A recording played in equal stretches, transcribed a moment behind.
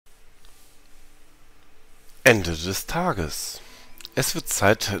Ende des Tages. Es wird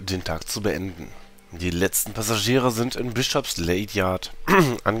Zeit, den Tag zu beenden. Die letzten Passagiere sind in Bishops Lake Yard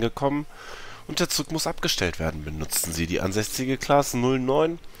angekommen und der Zug muss abgestellt werden. Benutzen Sie die ansässige Class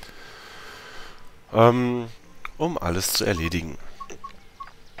 09, um alles zu erledigen.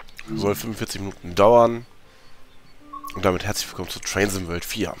 Soll 45 Minuten dauern. Und damit herzlich willkommen zu Trains in World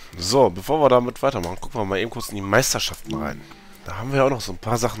 4. So, bevor wir damit weitermachen, gucken wir mal eben kurz in die Meisterschaften rein. Da haben wir ja auch noch so ein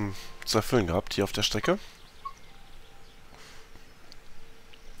paar Sachen zu erfüllen gehabt hier auf der Strecke.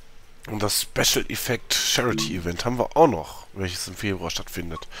 Und das Special Effect Charity Event haben wir auch noch, welches im Februar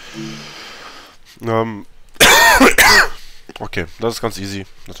stattfindet. Okay, das ist ganz easy.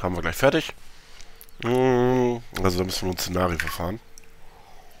 Das haben wir gleich fertig. Also da müssen wir nur ein Szenario verfahren.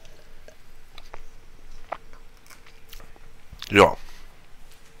 Ja.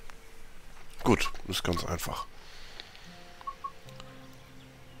 Gut, ist ganz einfach.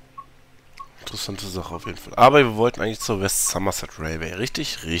 Interessante Sache auf jeden Fall. Aber wir wollten eigentlich zur West Somerset Railway.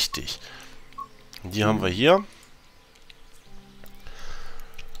 Richtig? Richtig. Die haben wir hier.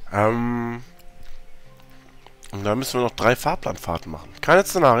 Und da müssen wir noch 3 Fahrplanfahrten machen. Keine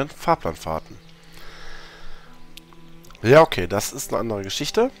Szenarien, Fahrplanfahrten. Ja, okay, das ist eine andere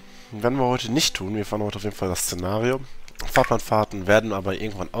Geschichte. Werden wir heute nicht tun. Wir fahren heute auf jeden Fall das Szenario. Fahrplanfahrten werden aber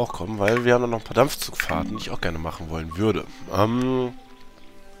irgendwann auch kommen, weil wir haben noch ein paar Dampfzugfahrten, die ich auch gerne machen wollen würde.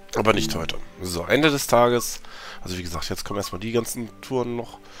 Aber nicht heute. So, Ende des Tages. Also wie gesagt, jetzt kommen erstmal die ganzen Touren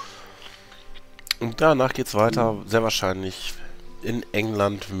noch. Und danach geht es weiter, sehr wahrscheinlich in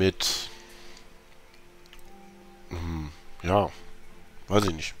England mit... ja, weiß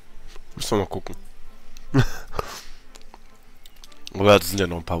ich nicht. Müssen wir mal gucken. Aber das sind ja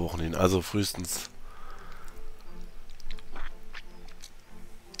noch ein paar Wochen hin, also frühestens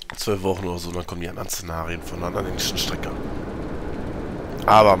 12 Wochen oder so, dann kommen die anderen Szenarien von einer nächsten Strecke.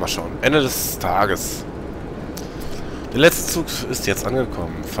 Aber mal schauen. Ende des Tages. Der letzte Zug ist jetzt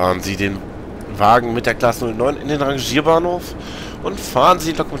angekommen. Fahren Sie den Wagen mit der Class 09 in den Rangierbahnhof und fahren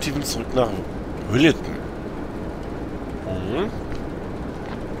Sie die Lokomotiven zurück nach Hülleten.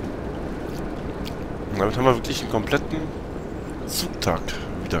 Und damit haben wir wirklich einen kompletten Zugtag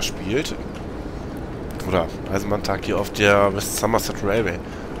widerspielt. Oder Eisenbahntag hier auf der West Somerset Railway.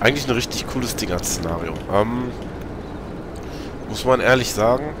 Eigentlich ein richtig cooles Ding als Szenario. Muss man ehrlich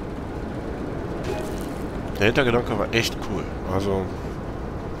sagen, der Hintergedanke war echt cool. Also,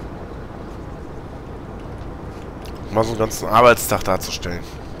 mal so einen ganzen Arbeitstag darzustellen.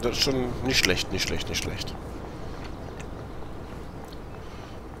 Das ist schon nicht schlecht, nicht schlecht, nicht schlecht.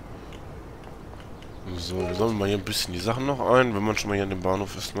 So, wir sammeln mal hier ein bisschen die Sachen noch ein, wenn man schon mal hier an dem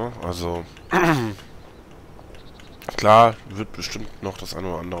Bahnhof ist, ne? Also, klar, wird bestimmt noch das eine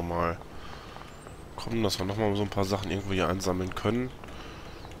oder andere Mal kommen, dass wir nochmal so ein paar Sachen irgendwo hier einsammeln können.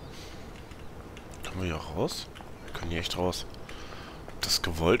 Können wir hier auch raus? Wir können hier echt raus. Ob das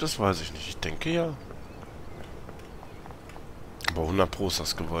gewollt ist, weiß ich nicht. Ich denke ja. Aber 100 Pro ist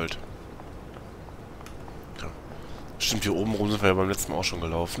das gewollt. Ja. Stimmt, hier oben rum sind wir ja beim letzten Mal auch schon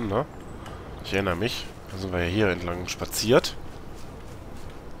gelaufen, ne? Ich erinnere mich. Da sind wir ja hier entlang spaziert.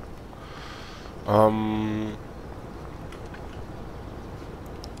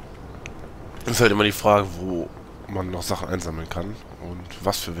 Ist halt immer die Frage, wo man noch Sachen einsammeln kann. Und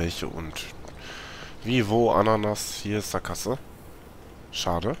was für welche und wie, wo, Ananas. Hier ist Sackgasse.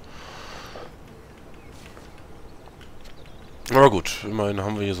 Schade. Aber gut, immerhin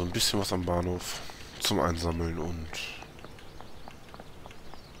haben wir hier so ein bisschen was am Bahnhof zum Einsammeln und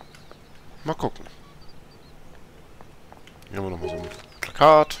mal gucken. Hier haben wir nochmal so ein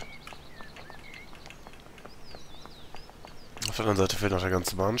Plakat. Auf der anderen Seite fehlt noch der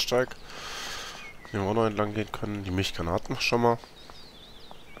ganze Bahnsteig, den wir auch noch entlang gehen können. Die Milchkanne hatten wir schon mal.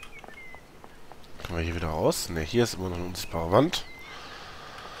 Können wir hier wieder raus? Ne, hier ist immer noch eine unsichtbare Wand.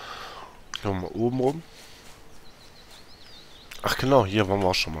 Gehen wir mal oben rum. Ach genau, hier waren wir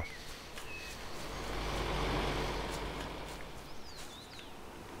auch schon mal.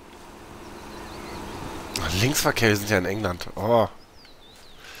 Ach, Linksverkehr, wir sind ja in England. Oh.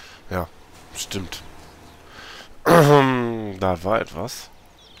 Ja, stimmt. Da war etwas.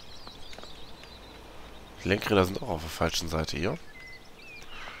 Die Lenkräder sind auch auf der falschen Seite hier.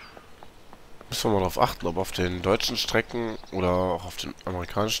 Müssen wir mal darauf achten, ob auf den deutschen Strecken oder auch auf den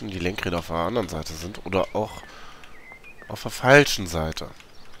amerikanischen die Lenkräder auf der anderen Seite sind oder auch auf der falschen Seite.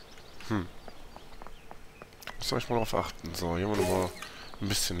 Muss ich mal darauf achten. So, hier haben wir nochmal ein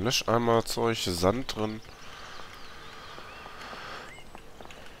bisschen Löscheimer-Zeug, Sand drin.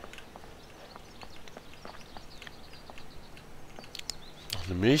 Noch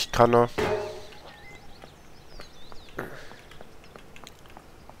eine Milchkanne.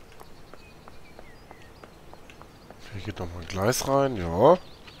 Hier geht nochmal ein Gleis rein, ja.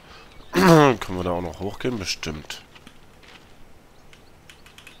 Können wir da auch noch hochgehen? Bestimmt.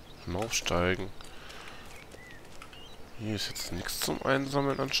 Aufsteigen. Hier ist jetzt nichts zum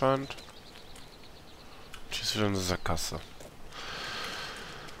Einsammeln anscheinend. Hier ist wieder eine Sackgasse.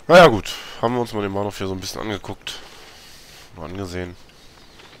 Naja gut, haben wir uns mal den Bahnhof hier so ein bisschen angeguckt. Mal angesehen.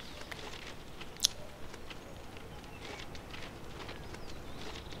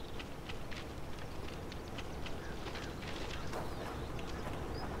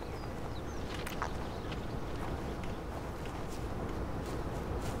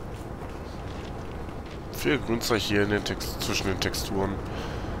 Viel Grünzeug hier in den zwischen den Texturen.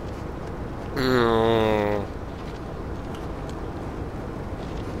 Dann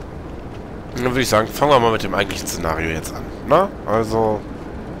würde ich sagen, fangen wir mal mit dem eigentlichen Szenario jetzt an. Na, also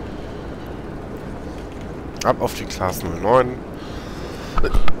ab auf die Class 09.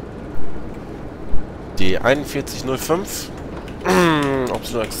 D4105. Ob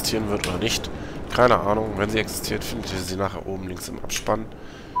sie noch existieren wird oder nicht. Keine Ahnung. Wenn sie existiert, findet ihr sie nachher oben links im Abspann.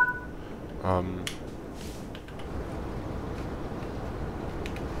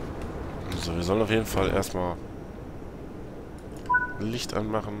 So, wir sollen auf jeden Fall erstmal Licht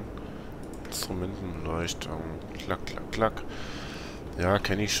anmachen. Instrumentenbeleuchtung. Klack, klack, klack. Ja,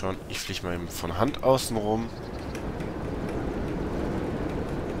 kenne ich schon. Ich fliege mal eben von Hand außen rum.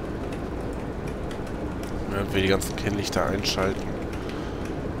 Während wir die ganzen Kennlichter einschalten.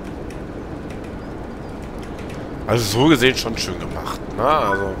 Also so gesehen schon schön gemacht.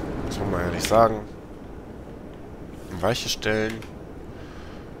 Na, also, muss man mal ehrlich sagen. Weiche Stellen.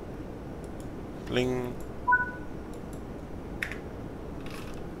 Bling.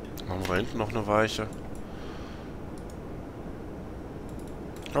 Machen wir da hinten noch eine Weiche.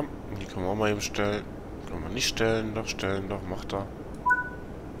 Komm, die können wir auch mal eben stellen. Können wir nicht stellen, doch, macht er.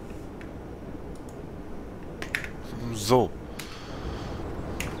 So.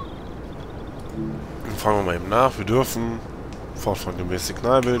 Dann fragen wir mal eben nach. Wir dürfen. Fortfahrtgemäß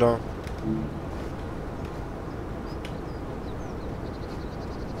Signalbilder.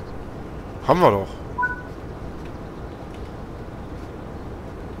 Haben wir doch.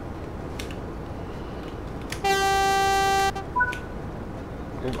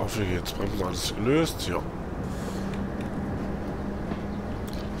 Und auf wie geht's. Bremsen alles gelöst. Ja.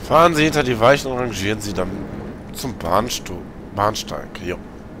 Fahren Sie hinter die Weichen und rangieren Sie dann zum Bahnsteig. Ja.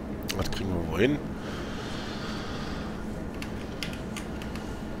 Das kriegen wir wohin.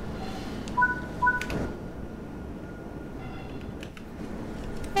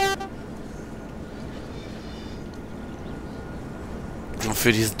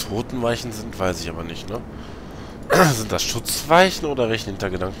 Wofür diese toten Weichen sind, weiß ich aber nicht, ne? Sind das Schutzweichen oder welchen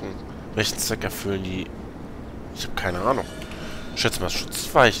Hintergedanken? Welchen Zweck erfüllen die? Ich habe keine Ahnung. Ich schätze mal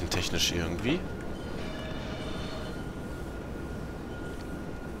Schutzweichen technisch irgendwie.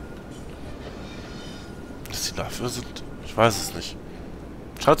 Was die dafür sind? Ich weiß es nicht.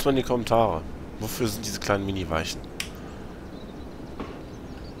 Schreibt es mal in die Kommentare. Wofür sind diese kleinen Mini-Weichen?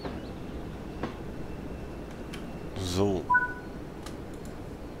 So.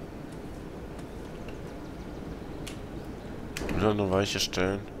 Wieder eine Weiche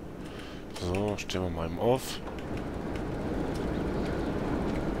stellen. So, stehen wir mal eben auf.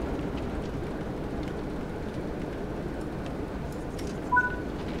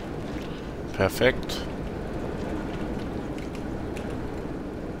 Perfekt.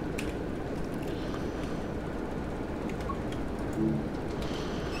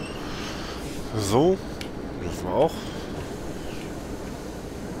 So. Dürfen wir auch.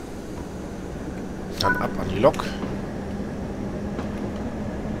 Dann ab an die Lok.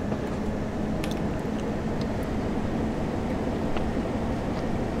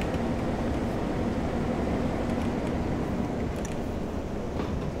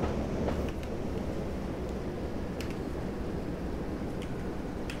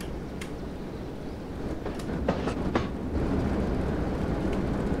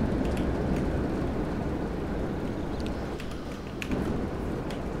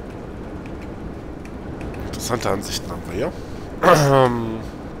 Interessante Ansichten haben wir hier.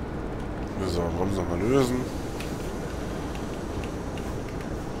 So, wollen wir mal lösen.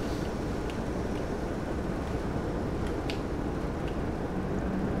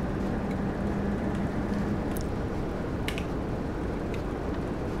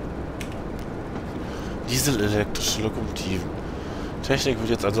 Dieselelektrische Lokomotiven. Technik wird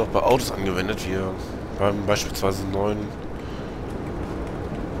jetzt also auch bei Autos angewendet, wie ihr beim beispielsweise neuen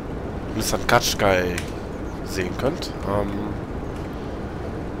Nissan Qashqai sehen könnt.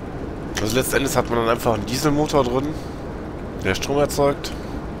 Also letztendlich hat man dann einfach einen Dieselmotor drin, der Strom erzeugt.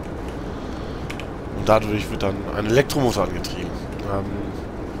 Und dadurch wird dann ein Elektromotor angetrieben.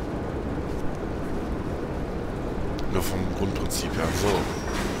 Nur vom Grundprinzip her. So.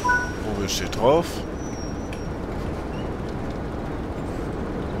 Mobil steht drauf.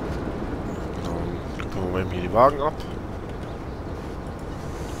 Dann können wir mal hier die Wagen ab.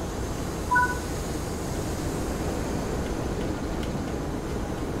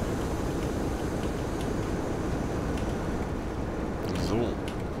 So.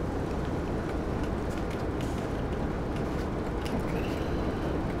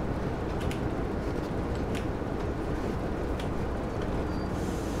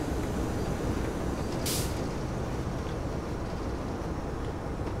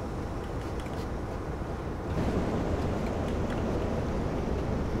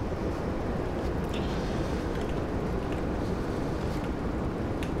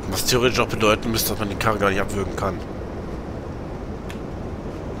 Was theoretisch auch bedeuten müsste, dass man die Karre gar nicht abwürgen kann.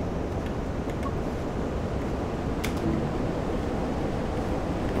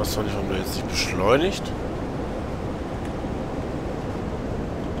 Ich weiß zwar nicht, warum der jetzt nicht beschleunigt.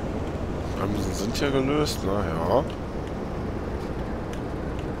 Bremsen sind ja gelöst, naja.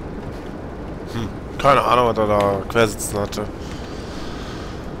 Keine Ahnung, was er da quersitzen hatte.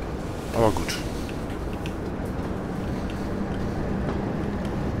 Aber gut.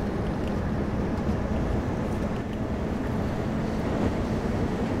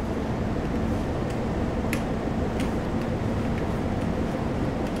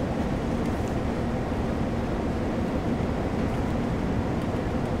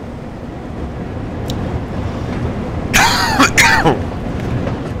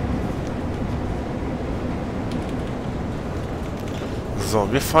 So,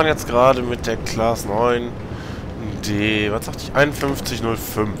 wir fahren jetzt gerade mit der Class 9 D, was sagte ich,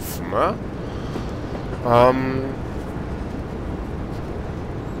 5105, ne?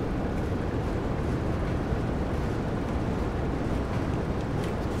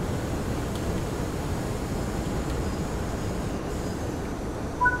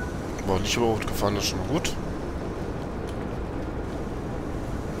 Boah, nicht über Rot gefahren, das ist schon mal gut.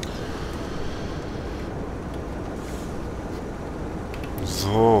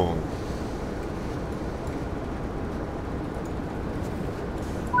 So.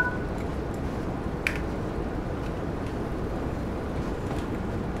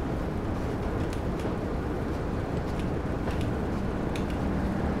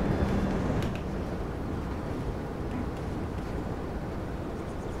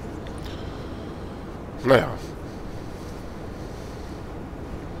 Naja.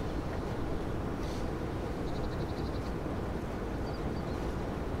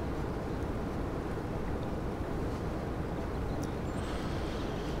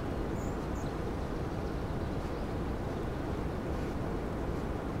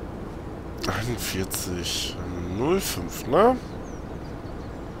 ...41,05, ne?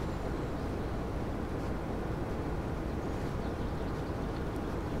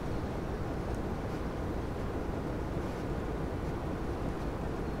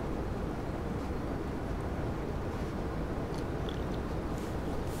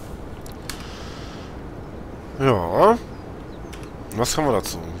 Ja. Was haben wir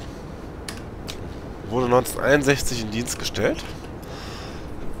dazu? Wurde 1961 in Dienst gestellt.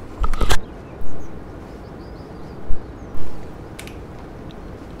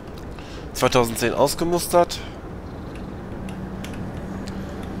 ...2010 ausgemustert.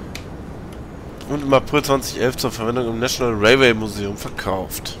 Und im April 2011 zur Verwendung im National Railway Museum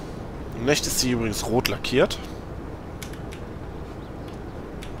verkauft. Im Echt ist sie übrigens rot lackiert.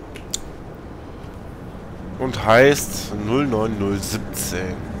 Und heißt 09017.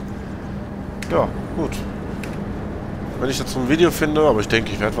 Ja, gut. Wenn ich dazu ein Video finde, aber ich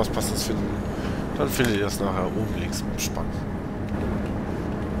denke, ich werde was Passendes finden, dann findet ihr das nachher oben links im Spann.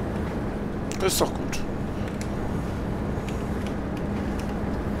 Ist doch gut.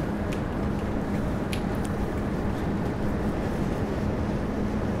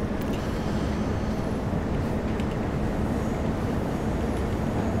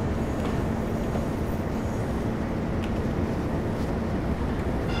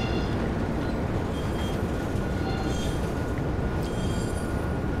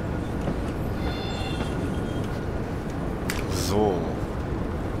 So.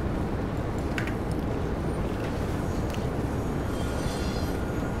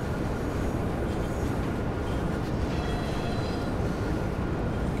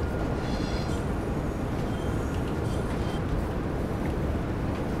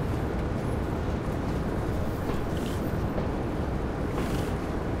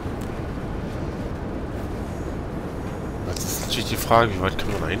 Jetzt ist natürlich die Frage, wie weit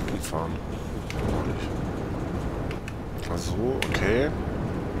können wir nach hinten fahren? Auch nicht. Ach so, okay.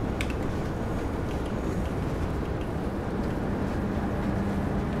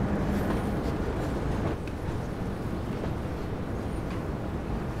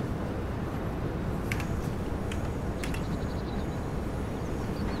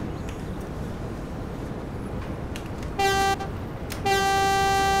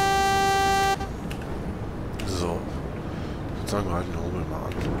 So. Ich würde sagen, wir halten den Hobel mal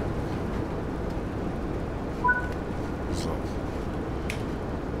an. So.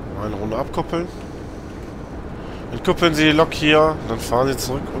 Mal eine Runde abkoppeln. Entkuppeln Sie die Lok hier, dann fahren Sie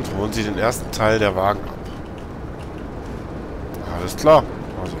zurück und holen Sie den ersten Teil der Wagen ab. Alles klar.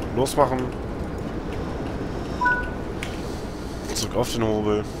 Also, losmachen. Zurück auf den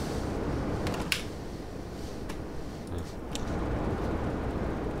Hobel.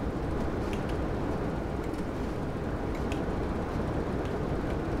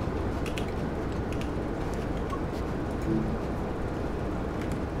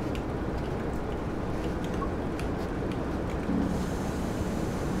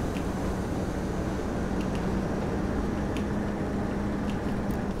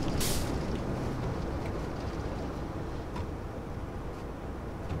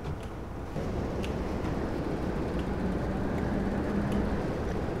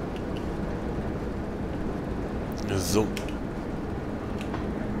 So.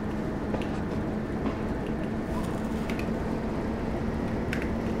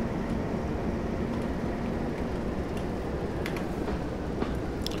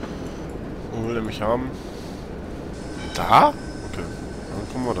 Wo will er mich haben? Da? Okay.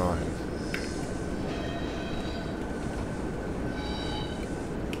 Dann kommen wir da hin.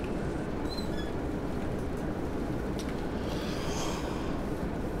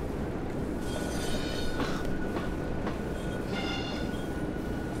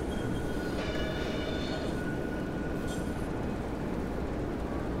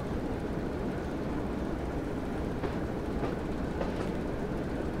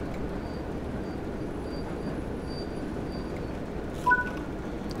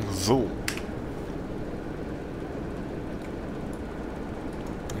 So.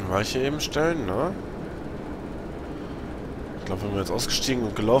 Weiche eben stellen, ne? Ich glaube, wenn wir jetzt ausgestiegen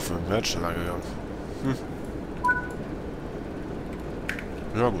und gelaufen wären, wäre es schneller gegangen.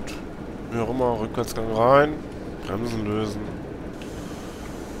 Ja gut. Wie auch immer, Rückwärtsgang rein, Bremsen lösen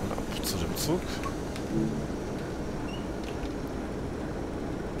und ab zu dem Zug.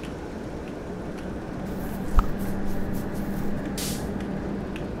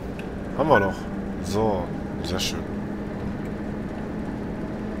 Haben wir doch. So, sehr schön.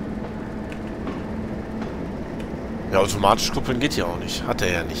 Ja, automatisch kuppeln geht ja auch nicht. Hat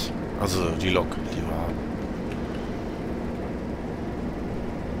er ja nicht. Also die Lok, die wir haben.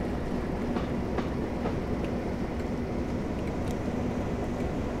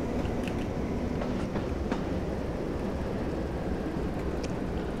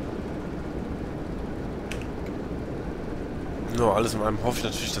 So, alles in allem hoffe ich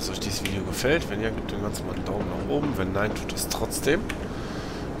natürlich, dass euch dieses Video gefällt. Wenn ja, gebt dem Ganzen mal einen Daumen nach oben. Wenn nein, tut es trotzdem.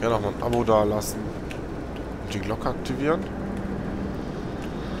 Gerne auch mal ein Abo da lassen und die Glocke aktivieren.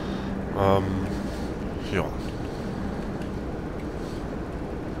 Ja.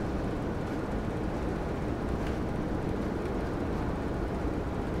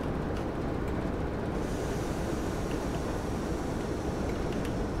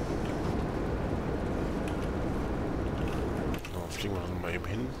 Fliegen wir dann mal eben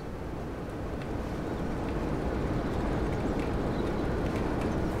hin.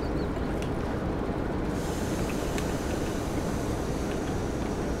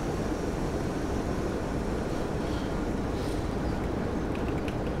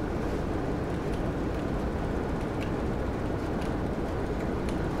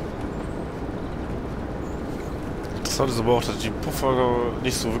 Interessant ist aber auch, dass die Puffer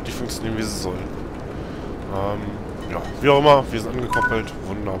nicht so wirklich funktionieren, wie sie sollen. Ja, wie auch immer, wir sind angekoppelt.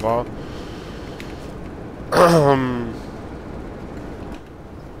 Wunderbar.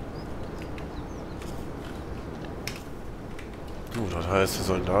 Gut, das heißt, wir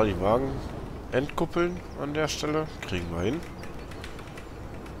sollen da die Wagen entkuppeln an der Stelle. Kriegen wir hin.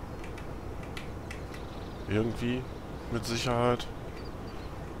 Irgendwie, mit Sicherheit.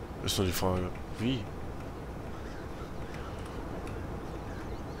 Ist nur die Frage, wie?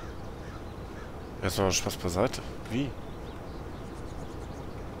 Erstmal Spaß beiseite. Wie?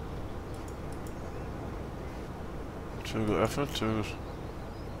 Tür geöffnet, Tür...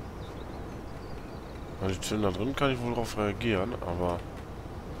 Die Türen da drin kann ich wohl drauf reagieren, aber...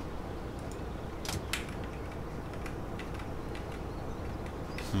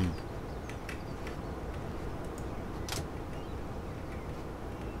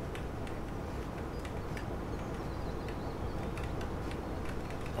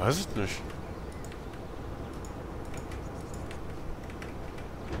 Weiß ich nicht.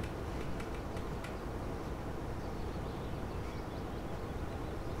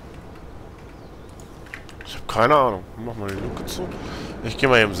 Ich habe keine Ahnung. Mach mal die Luke zu. Ich gehe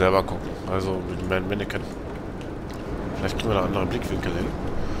mal eben selber gucken. Also mit meinem Mannequin. Vielleicht kriegen wir da andere Blickwinkel hin.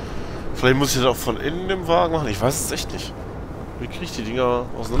 Vielleicht muss ich das auch von innen im Wagen machen. Ich weiß es echt nicht. Wie kriege ich die Dinger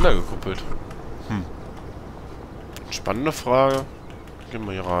auseinandergekuppelt? Spannende Frage. Gehen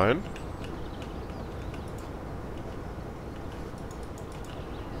wir hier rein.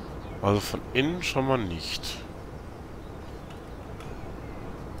 Also von innen schon mal nicht.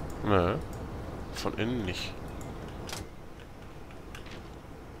 Ne. Von innen nicht.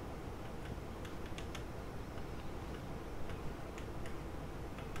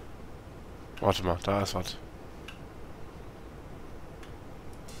 Warte mal, da ist was.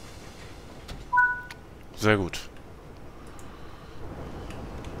 Sehr gut.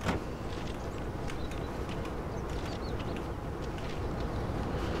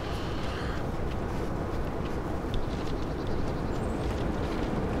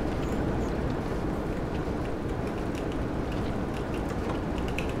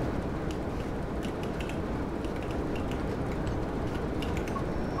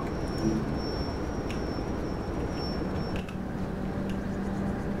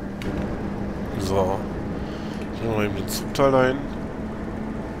 So. Hier noch eben den Zugteil dahin.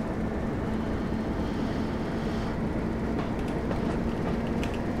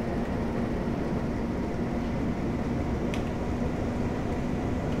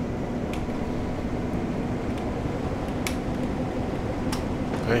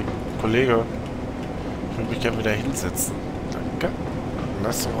 Hey, Kollege. Ich würde mich gerne wieder hinsetzen. Danke.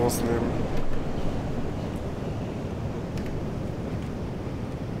 Lass rausnehmen.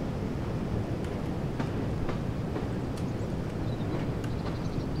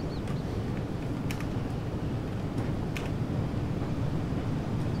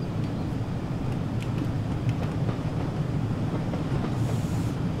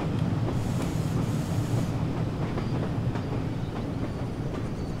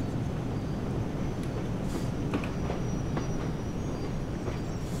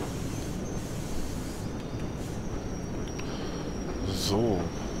 So.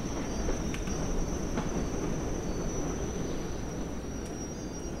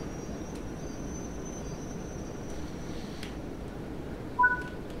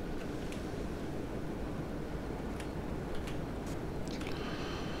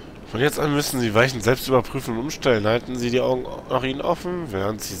 Von jetzt an müssen Sie Weichen selbst überprüfen und umstellen. Halten Sie die Augen nach Ihnen offen,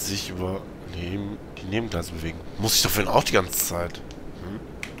 während Sie sich über die Nebengleise bewegen. Muss ich doch für ihn auch die ganze Zeit.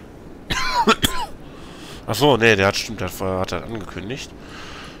 Achso, nee, der hat stimmt, der hat halt angekündigt.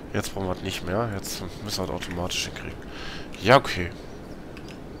 Jetzt brauchen wir das nicht mehr. Jetzt müssen wir das automatisch hinkriegen. Ja, okay.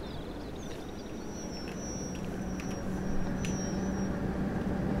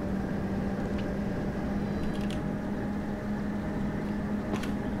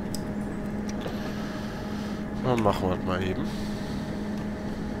 Dann machen wir das mal eben.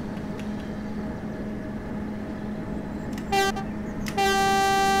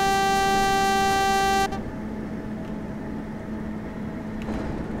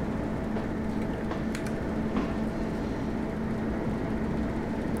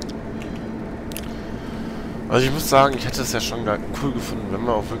 Also ich muss sagen, ich hätte es ja schon cool gefunden, wenn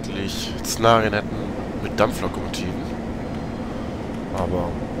wir auch wirklich Szenarien hätten mit Dampflokomotiven. Aber...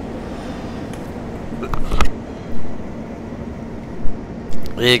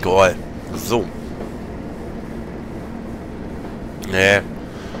 egal. So. Nee.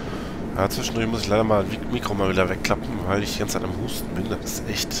 Ja, zwischendurch muss ich leider mal das Mikro mal wieder wegklappen, weil ich die ganze Zeit am Husten bin. Das ist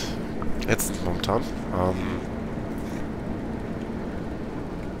echt ätzend momentan.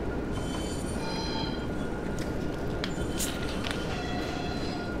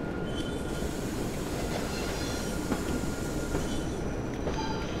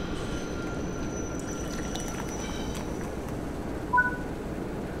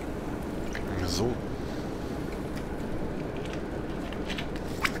 So.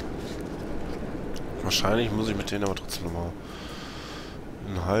 Wahrscheinlich muss ich mit denen aber trotzdem nochmal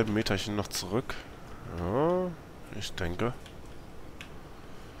einen halben Meterchen noch zurück. Ja, ich denke.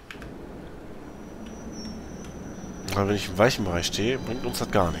 Aber wenn ich im weichen Bereich stehe, bringt uns das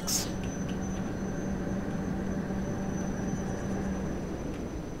gar nichts.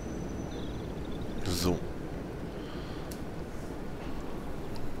 So.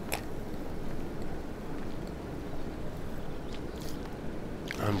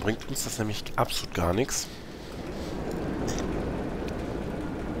 Dann bringt uns das nämlich absolut gar nichts.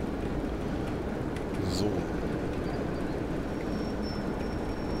 So.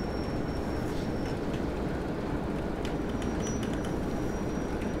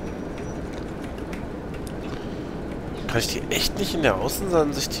 Kann ich die echt nicht in der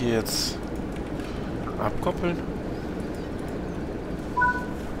Außenansicht hier jetzt abkoppeln?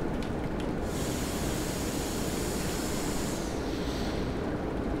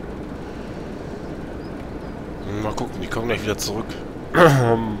 Mal gucken, die kommen gleich wieder zurück.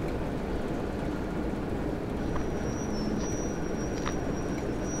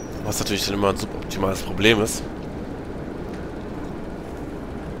 Was natürlich dann immer ein suboptimales Problem ist.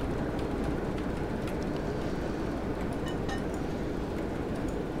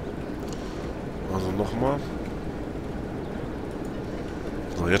 Also nochmal.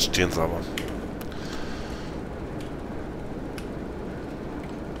 So, jetzt stehen sie aber.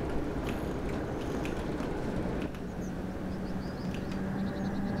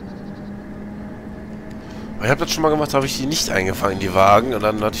 Ich habe das schon mal gemacht, habe ich die nicht eingefangen, die Wagen, und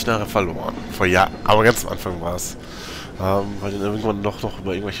dann hatte ich nachher verloren. Vor Jahren, aber ganz am Anfang war es. Weil die dann irgendwann noch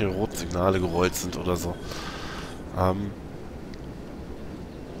über irgendwelche roten Signale gerollt sind oder so.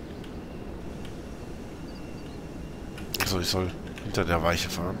 So, ich soll hinter der Weiche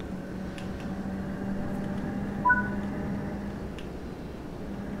fahren.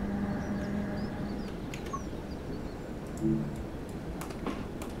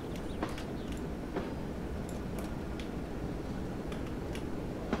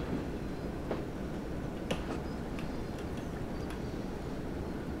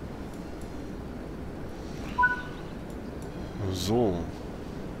 So.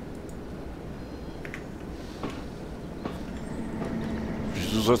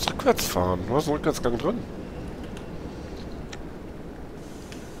 Du sollst rückwärts fahren. Du hast einen Rückwärtsgang drin.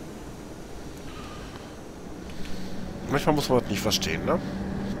 Manchmal muss man das nicht verstehen, ne?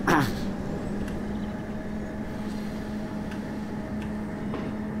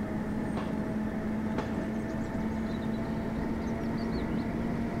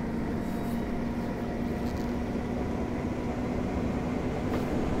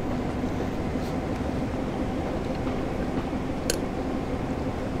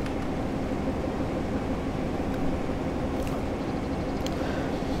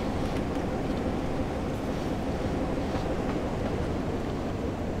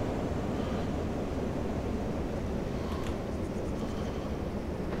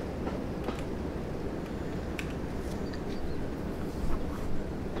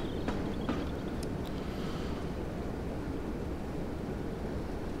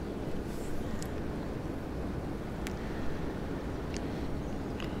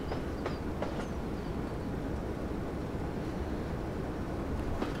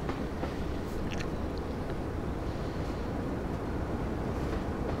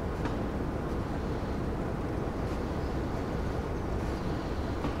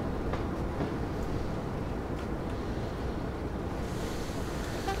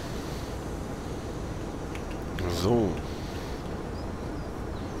 So.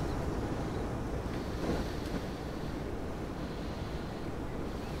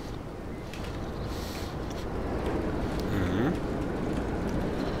 Mhm.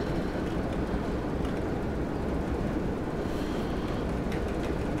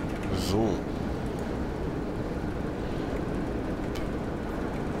 So.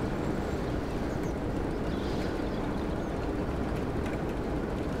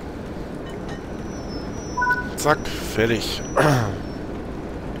 Zack, fertig.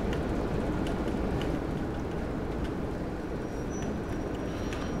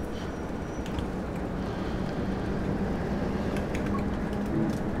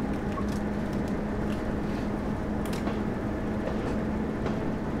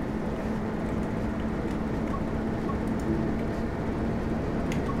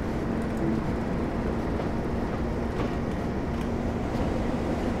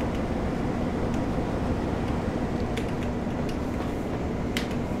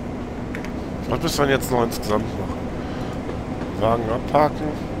 Was müssen wir jetzt noch insgesamt machen? Wagen abparken.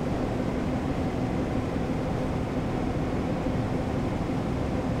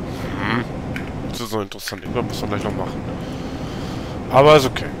 Das ist so interessant. Irgendwann müssen wir gleich noch machen. Aber ist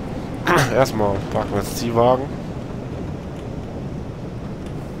okay. Erstmal parken wir jetzt die Wagen.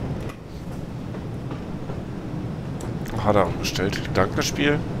 Hat er bestellt.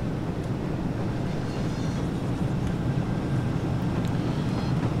 Dankespiel.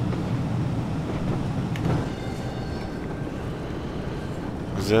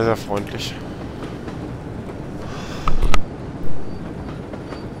 Sehr, sehr freundlich.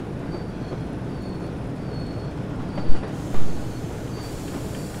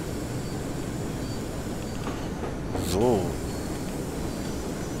 So.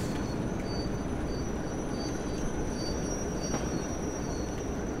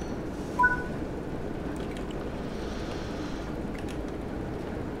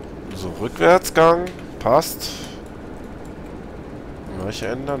 So, Rückwärtsgang. Passt. Weiche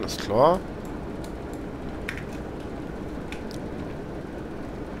ändern, ist klar.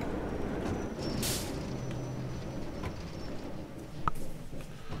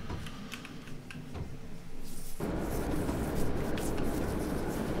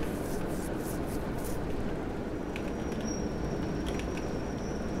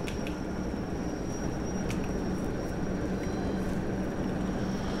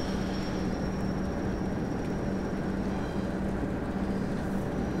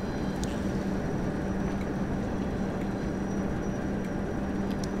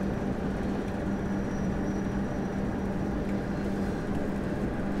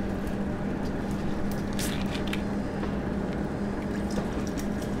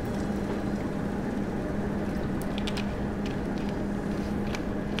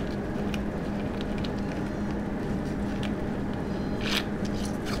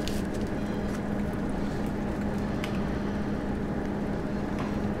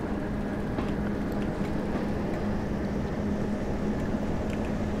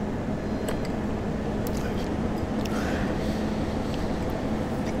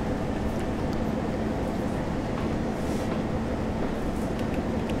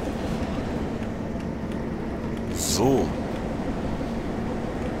 So.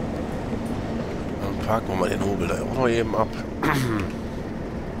 Dann parken wir mal den Hobel da auch noch eben ab.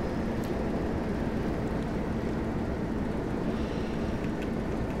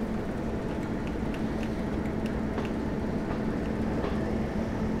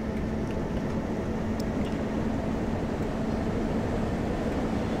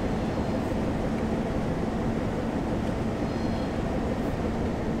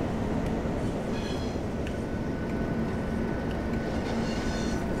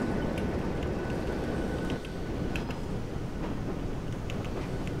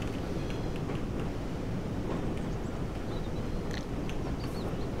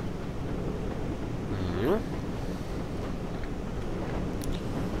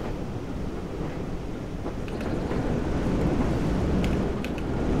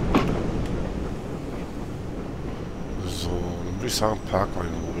 Würde ich sagen, parken wir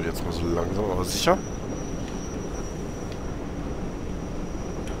den Hobel jetzt mal so langsam, aber sicher.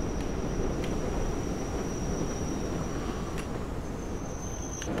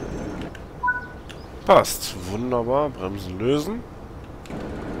 Passt. Wunderbar. Bremsen lösen.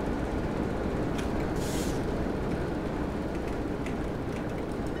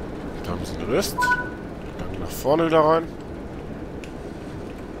 Bremsen gelöst. Gang nach vorne wieder rein.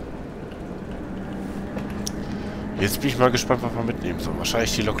 Jetzt bin ich mal gespannt, was wir mitnehmen sollen.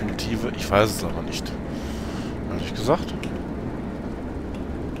 Wahrscheinlich die Lokomotive. Ich weiß es aber nicht. Ehrlich gesagt.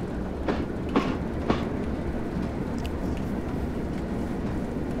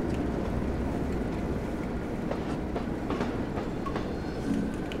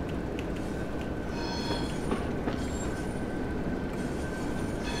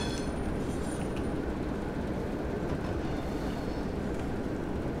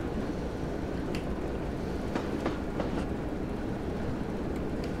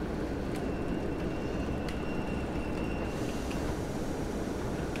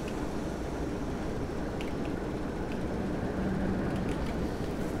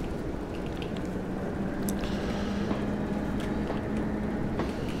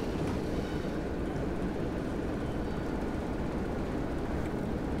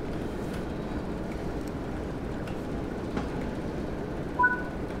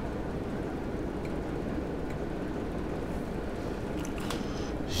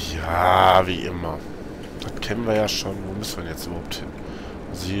 Ja, wie immer. Das kennen wir ja schon. Wo müssen wir denn jetzt überhaupt hin?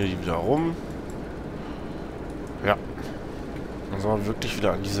 Also hier wieder rum. Ja. Dann sollen wir wirklich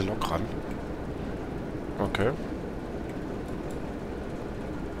wieder an diese Lok ran. Okay.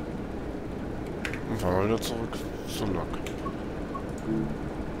 Und fahren wir wieder zurück zur Lok.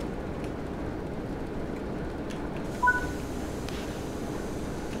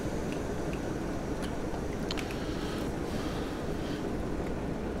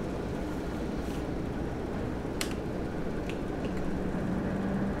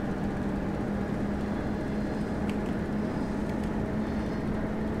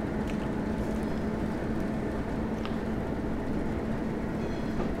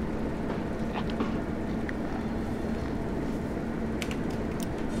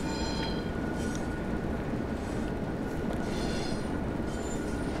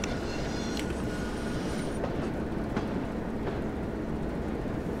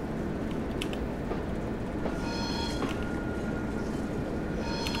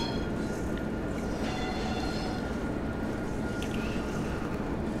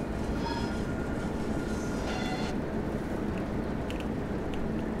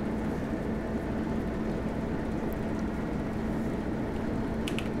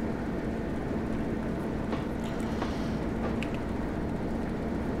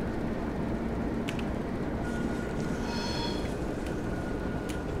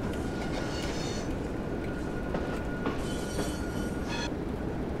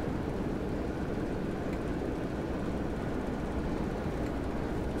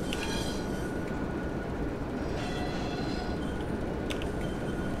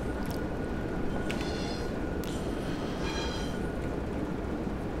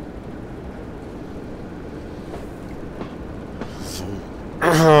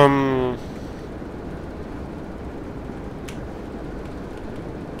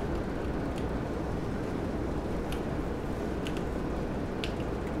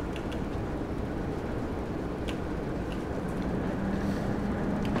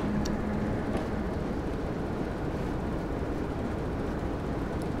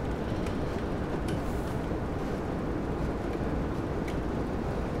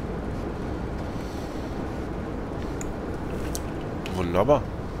 Wunderbar.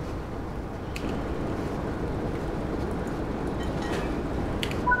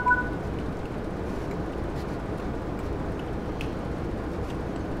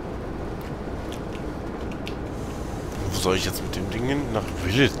 Wo soll ich jetzt mit dem Ding hin? Nach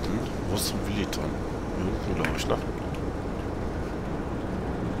Williten? Wo ist Williton? Hier unten, glaube ich, ne?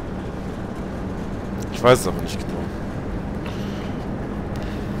 Ich weiß es aber nicht genau.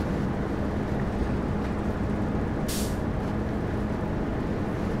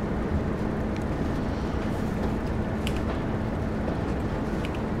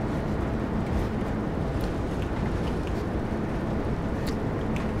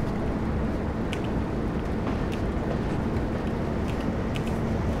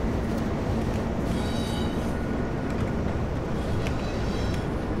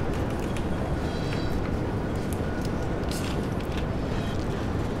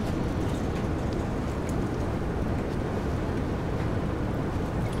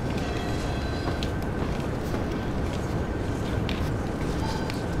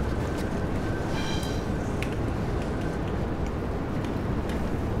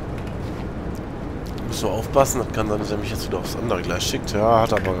 So aufpassen, das kann sein, dass er mich jetzt wieder aufs andere Gleis schickt. Ja,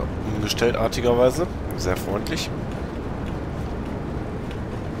 hat aber umgestellt artigerweise. Sehr freundlich.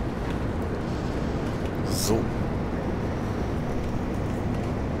 So.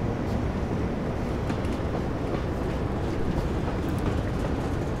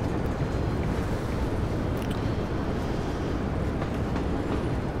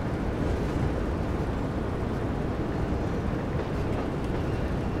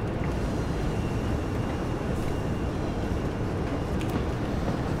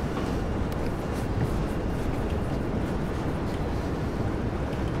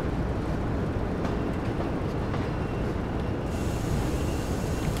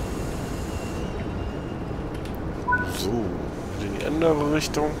 So, in die andere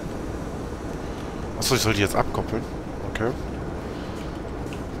Richtung. Achso, ich sollte jetzt abkoppeln. Okay.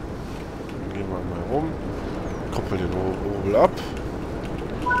 Dann gehen wir einmal rum. Koppeln den Hobel ab.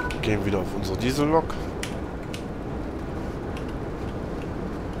 Gehen wieder auf unsere Diesellok.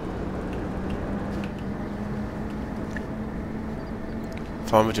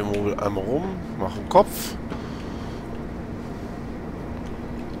 Fahren mit dem Hobel einmal rum. Machen Kopf.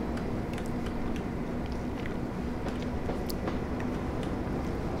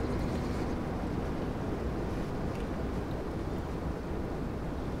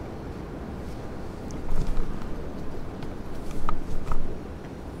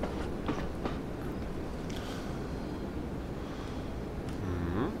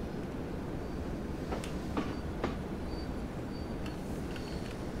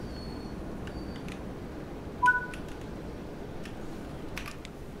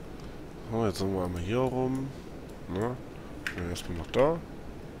 So, jetzt sind wir einmal hier rum. Ne? Erstmal noch da.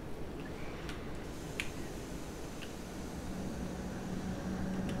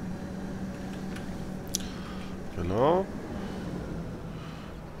 Genau.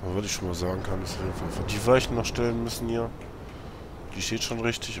 Aber was ich schon mal sagen kann, ist auf jeden Fall die Weichen noch stellen müssen hier. Die steht schon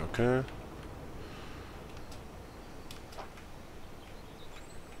richtig, okay.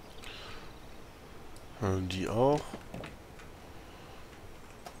 Die auch.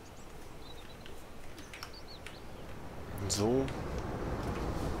 So.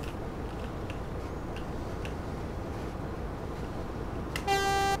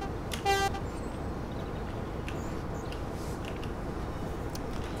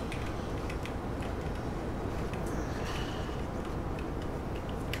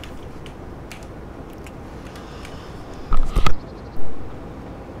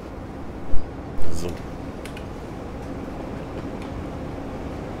 So.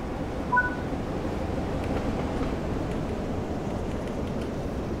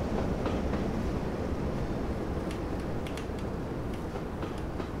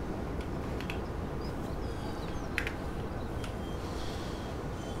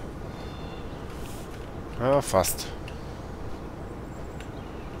 Ja, fast.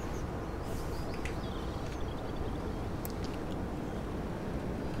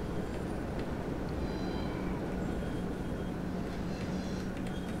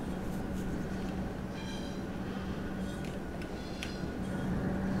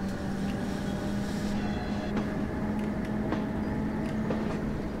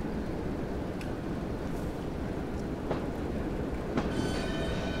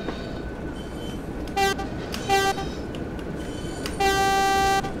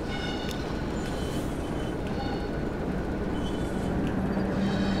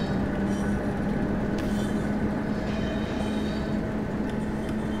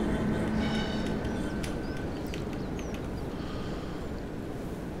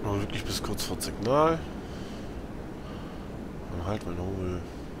 wirklich bis kurz vor Signal. Dann halt mein Hobel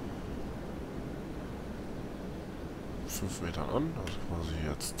 5 Metern an, also quasi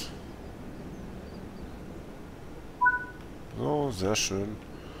jetzt. So, sehr schön.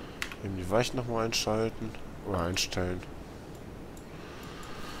 Eben die Weichen nochmal einschalten oder einstellen.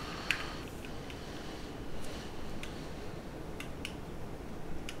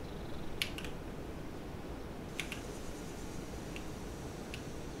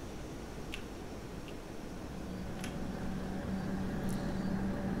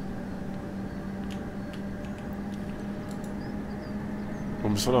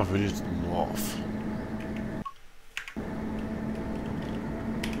 Und bis wir nach Williton North.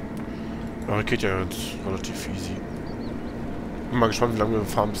 Ja, geht ja jetzt relativ easy. Bin mal gespannt, wie lange wir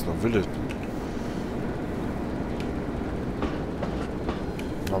fahren bis nach Williton.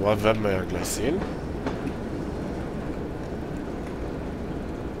 Aber werden wir ja gleich sehen.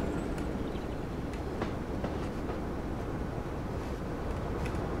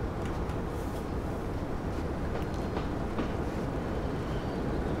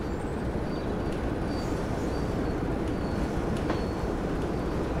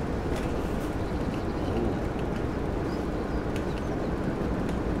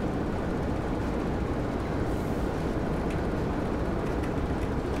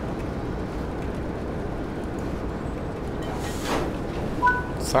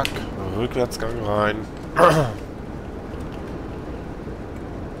 Zack, Rückwärtsgang rein. Ja,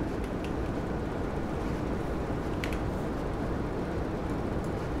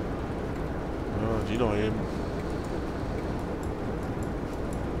 die noch eben.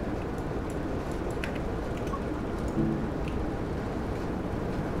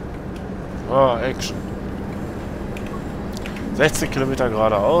 Ah, Action. 16 Kilometer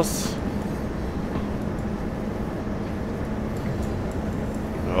geradeaus.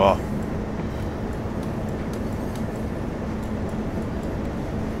 Ja.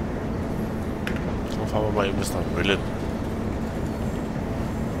 Dann fahren wir mal eben bis nach Williton.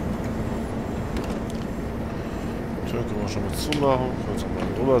 Die Tür können wir schon mal zumachen. Können uns auch mal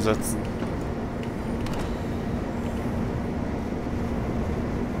drüber setzen.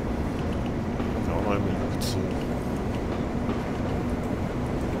 Auch noch eben die Luft zu.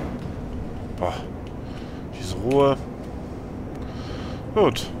 Boah. Diese Ruhe.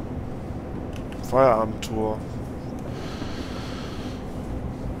 Gut. Feierabendtour.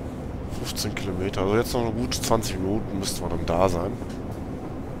 15 Kilometer. Also jetzt noch eine gute 20 Minuten müssten wir dann da sein.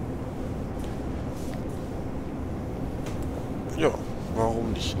 Ja,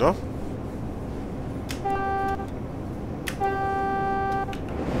 warum nicht, ne?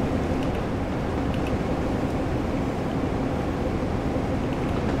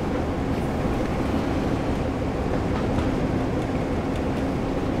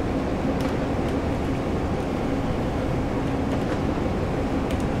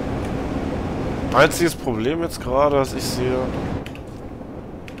 Einziges Problem jetzt gerade, das ich sehe,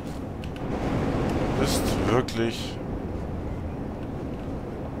 ist wirklich...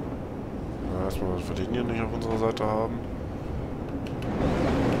 Na, erstmal, dass wir den hier nicht auf unserer Seite haben.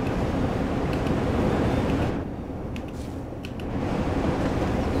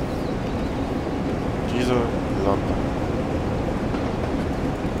 Diese Lampe.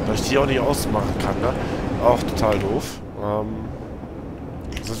 Dass ich die auch nicht ausmachen kann, ne? Auch total doof.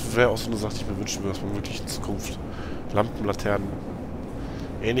 Das wäre auch so eine Sache, die ich mir wünschen würde, dass man wirklich in Zukunft Lampenlaternen,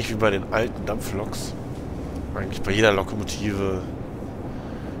 ähnlich wie bei den alten Dampfloks, eigentlich bei jeder Lokomotive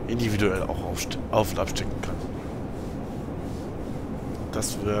individuell auch auf- und abstecken kann.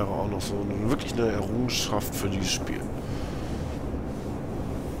 Das wäre auch noch so wirklich eine Errungenschaft für dieses Spiel.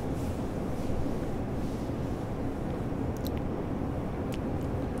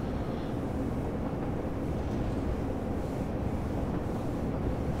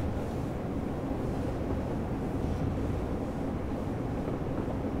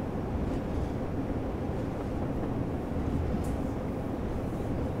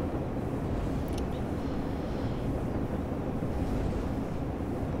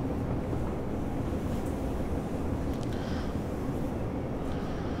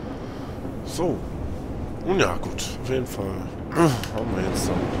 So. Nun ja, gut. Auf jeden Fall haben wir jetzt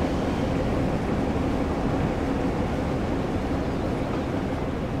dann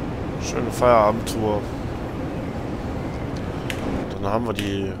schöne Feierabendtour. Dann haben wir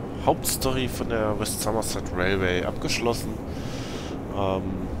die Hauptstory von der West Somerset Railway abgeschlossen.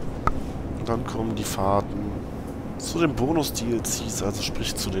 Dann kommen die Fahrten zu den Bonus-DLCs, also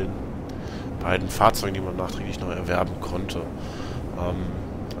sprich zu den beiden Fahrzeugen, die man nachträglich noch erwerben konnte.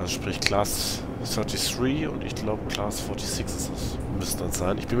 Also sprich Class 33 und ich glaube Class 46 ist das. Müsste das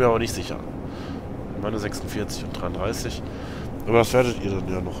sein. Ich bin mir aber nicht sicher. Ich meine 46 und 33. Aber das werdet ihr dann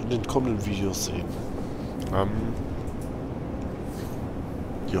ja noch in den kommenden Videos sehen.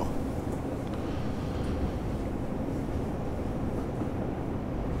 Ja.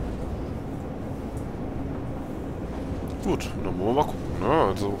 Gut, dann wollen wir mal gucken, ne?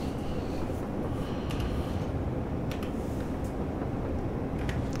 Also.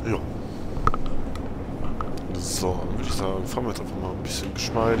 Ja. So, dann würde ich sagen, fahren wir jetzt einfach mal ein bisschen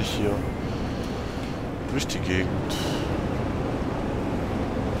geschmeidig hier durch die Gegend.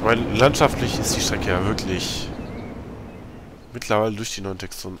 Ich meine, landschaftlich ist die Strecke ja wirklich mittlerweile durch die neuen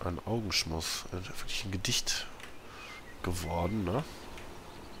Texturen ein Augenschmaus. Wirklich ein Gedicht geworden, ne?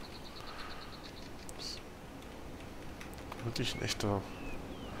 Wirklich ein echter,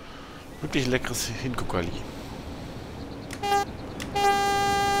 wirklich leckeres Hinguckerli.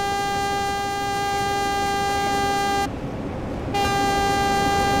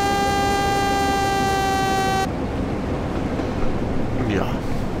 Ja.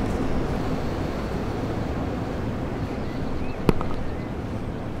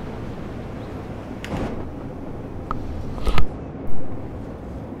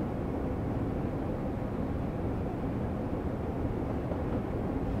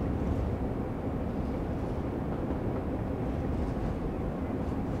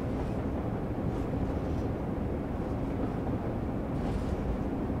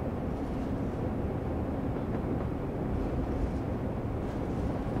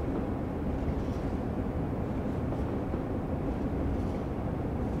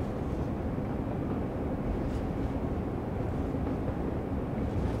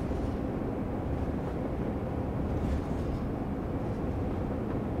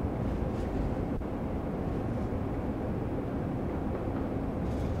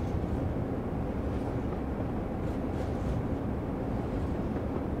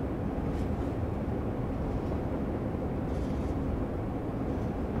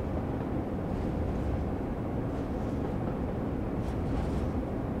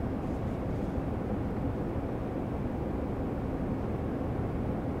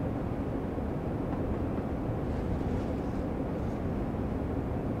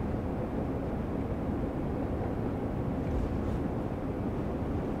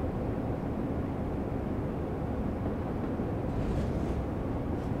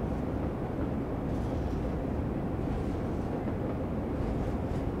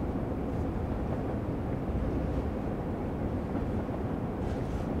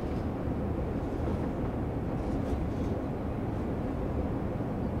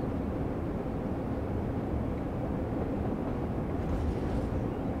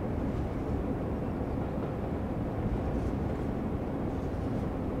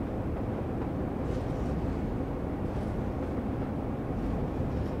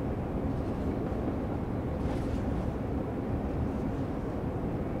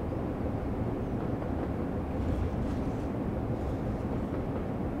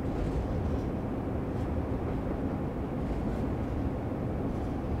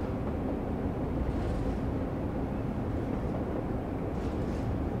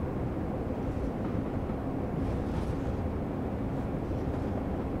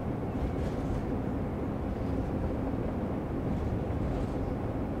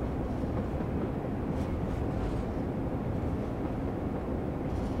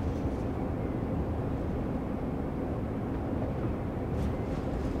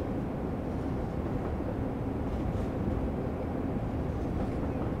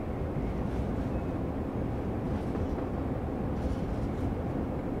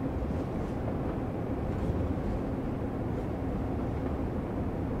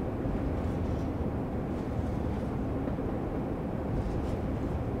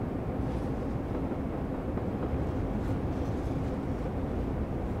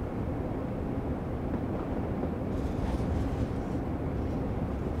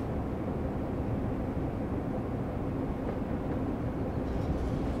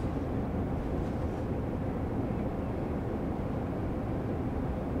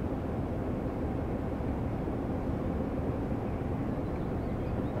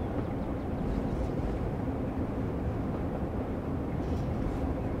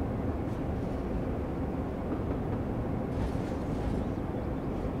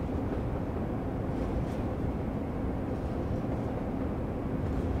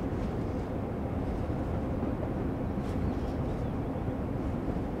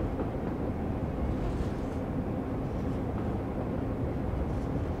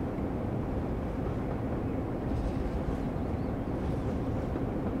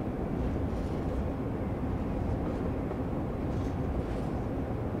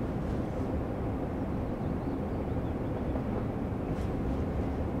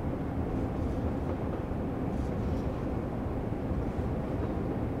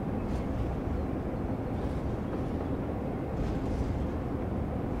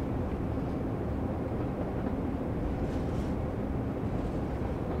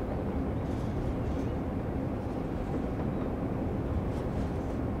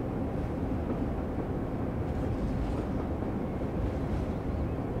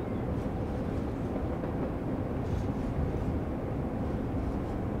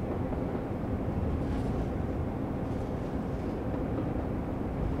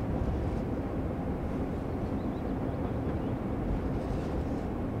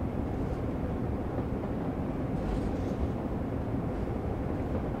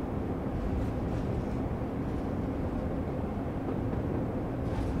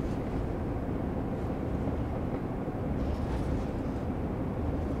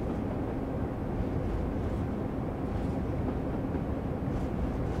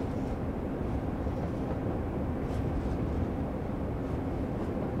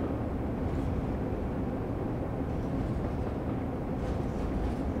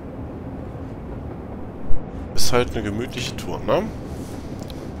 ist halt eine gemütliche Tour, ne?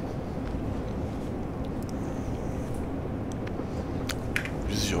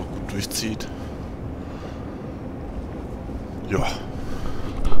 Die sich auch gut durchzieht. Ja.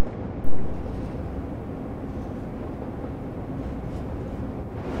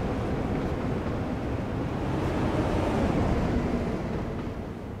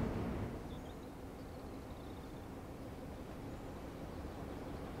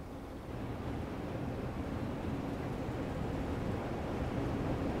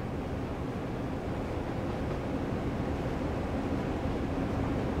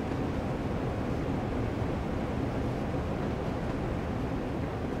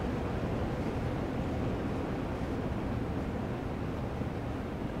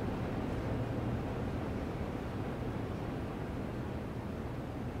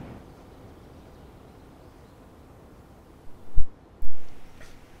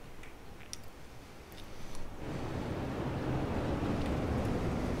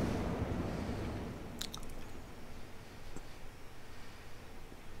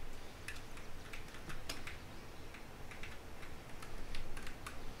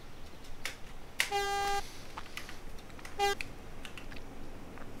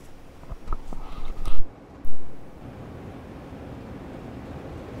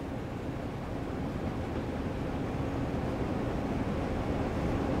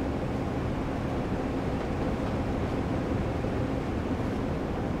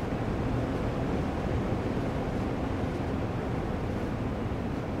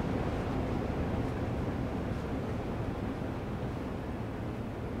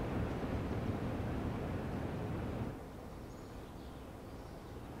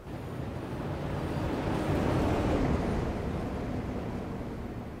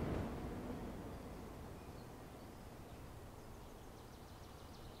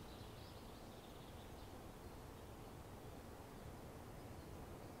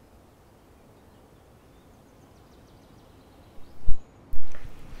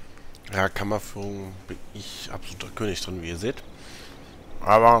 Ja, Kammerführung bin ich absoluter König drin, wie ihr seht.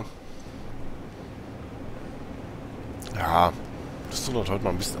 Aber ja, das ist doch heute mal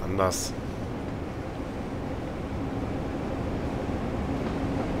ein bisschen anders.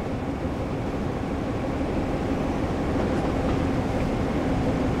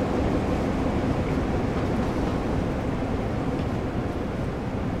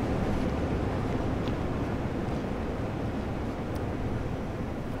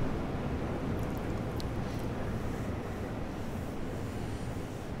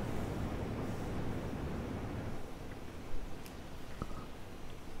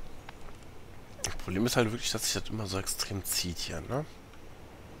 Problem ist halt wirklich, dass sich das immer so extrem zieht hier, ne?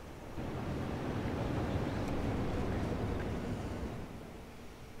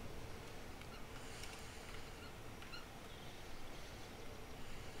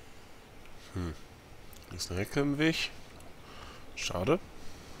 Hier ist eine Hecke im Weg. Schade.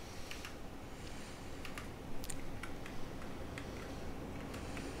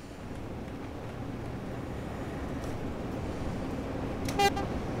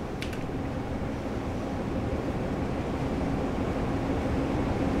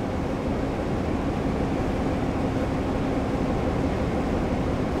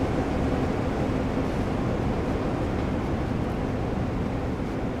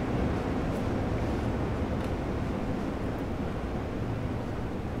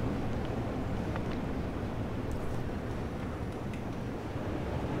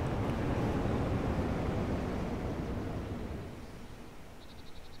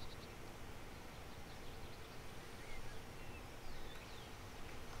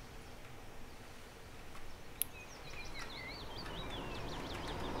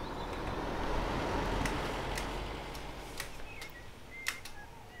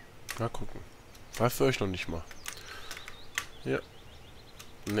 Mal gucken. War für euch noch nicht mal. Ja.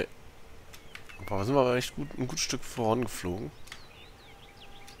 Ne. Aber sind wir aber echt gut, ein gutes Stück vorangeflogen.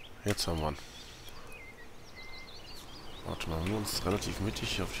 Jetzt haben wir ihn. Warte mal, wir uns relativ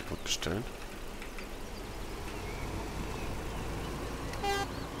mittig hier auf die Brücke stellen.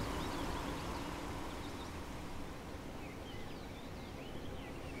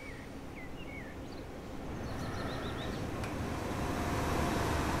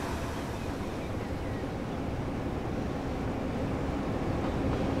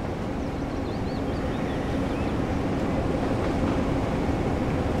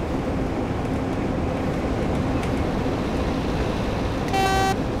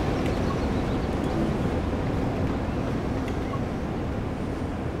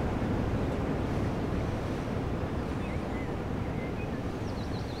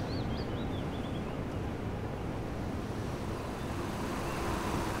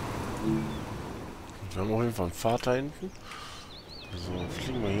 Wir haben auf jeden Fall einen Pfad da hinten. So,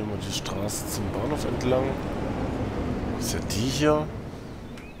 fliegen wir hier mal die Straße zum Bahnhof entlang. Das ist ja die hier.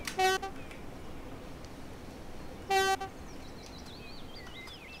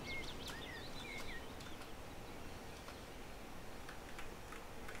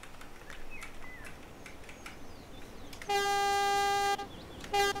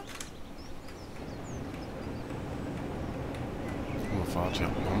 Fahrt, ja,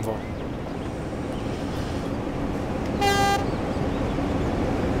 haben wir.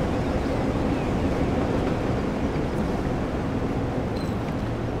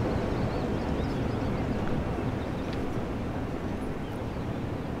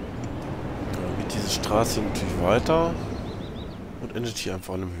 Dann geht diese Straße natürlich weiter und endet hier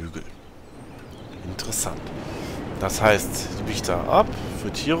einfach an einem Hügel. Interessant. Das heißt, sie biegt da ab,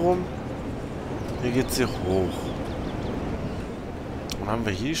 führt hier rum, hier geht sie hoch. Dann haben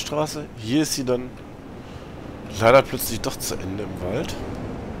wir hier die Straße. Hier ist sie dann leider plötzlich doch zu Ende im Wald.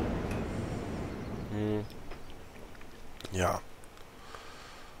 Ja.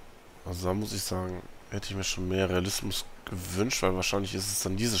 Also da muss ich sagen, hätte ich mir schon mehr Realismus gewünscht, weil wahrscheinlich ist es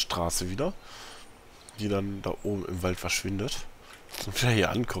dann diese Straße wieder, die dann da oben im Wald verschwindet und wieder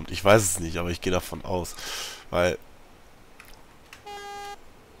hier ankommt. Ich weiß es nicht, aber ich gehe davon aus, weil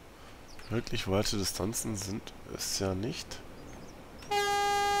wirklich weite Distanzen sind es ja nicht.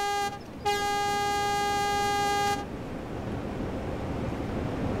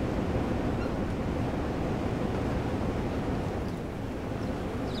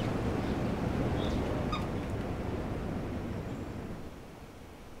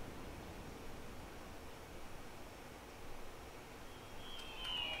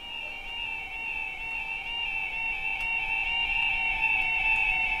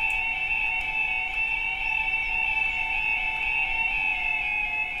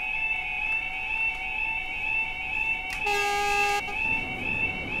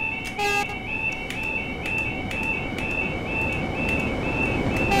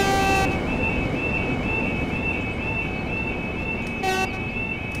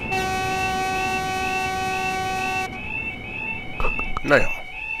 Naja.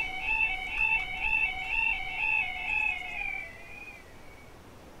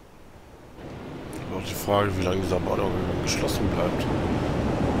 Auch die Frage, wie lange dieser Bahnhof geschlossen bleibt.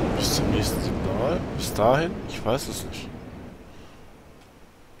 Bis zum nächsten Signal. Bis dahin? Ich weiß es nicht.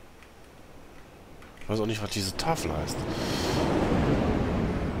 Ich weiß auch nicht, was diese Tafel heißt.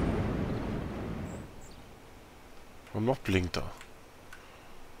 Und noch blinkt er.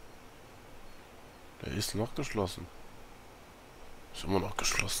 Der ist noch geschlossen. Ist immer noch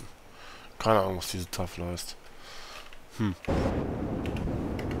geschlossen. Keine Ahnung, was diese Tafel heißt. Ich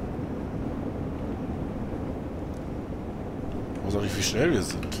weiß auch nicht, wie schnell wir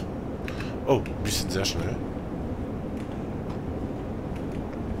sind. Oh, ein bisschen sehr schnell.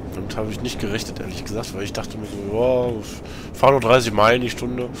 Damit habe ich nicht gerechnet, ehrlich gesagt, weil ich dachte mir so, wow, ich fahre nur 30 Meilen die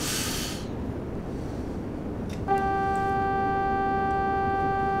Stunde.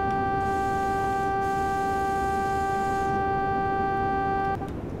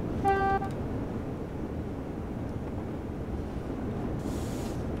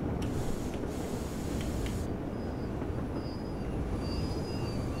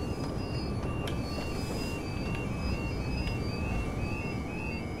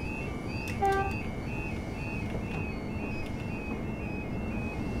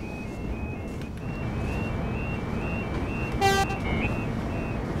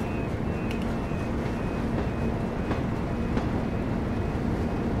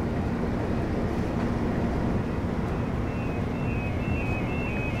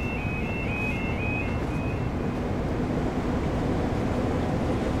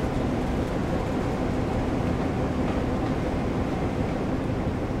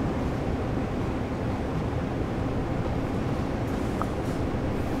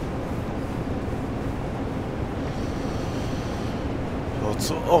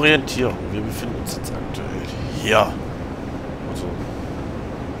 Zur Orientierung. Wir befinden uns jetzt aktuell hier. Also,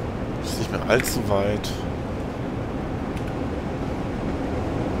 ist nicht mehr allzu weit.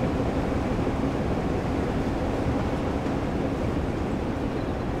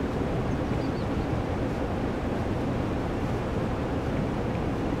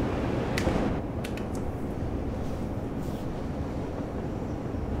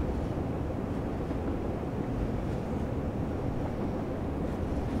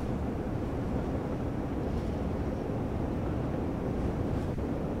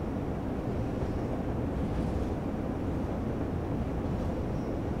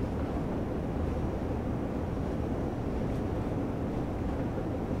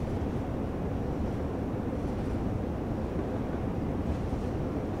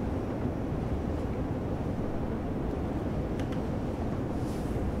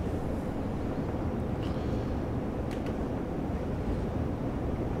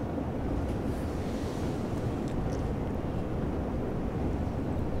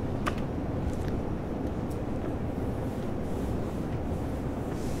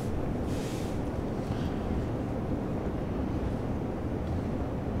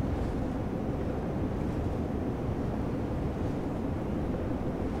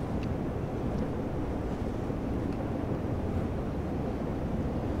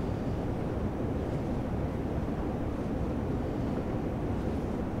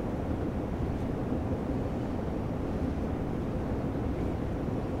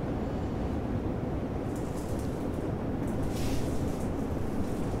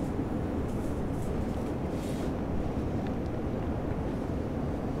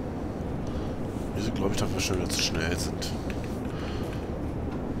 glaube ich, dass wir schon wieder zu schnell sind.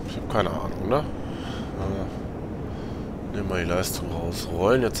 Ich habe keine Ahnung, ne? Nehmen wir die Leistung raus.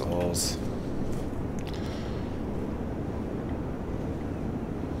 Rollen jetzt aus.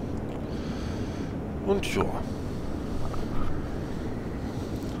 Und ja.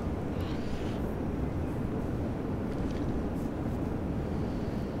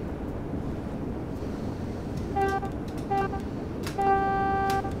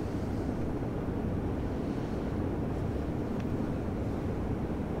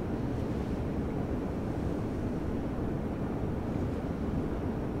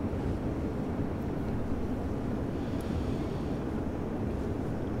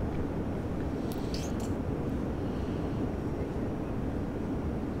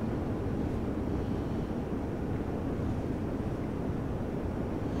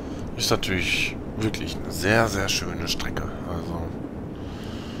 Ist natürlich wirklich eine sehr, sehr schöne Strecke. Also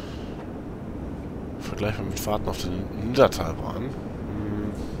vergleichbar mit Fahrten auf der Niedertalbahn.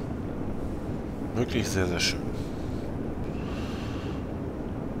 Wirklich sehr, sehr schön.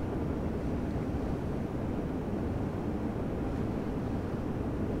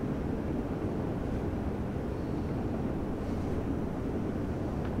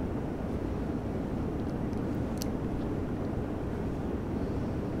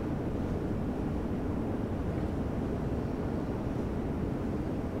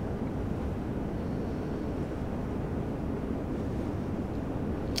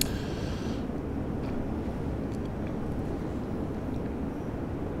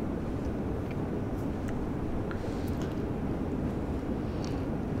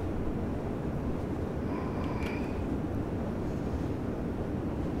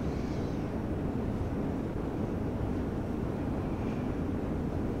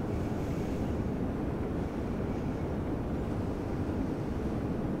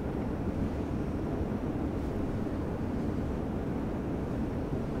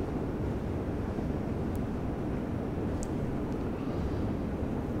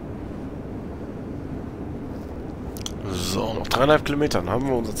 So, noch 3,5 Kilometern haben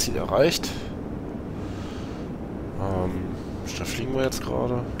wir unser Ziel erreicht. Da fliegen wir jetzt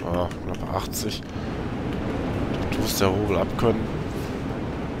gerade. Knapp 80. Das muss der Hobel abkönnen.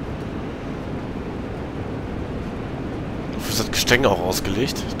 Dafür ist das Gestänge auch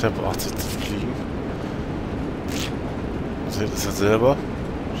ausgelegt, Tempo 80 zu fliegen. Seht ihr das ja selber.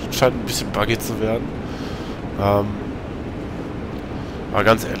 Scheint ein bisschen buggy zu werden. Aber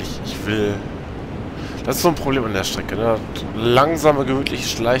ganz ehrlich, ich will... Das ist so ein Problem an der Strecke, ne? Langsame, gemütliche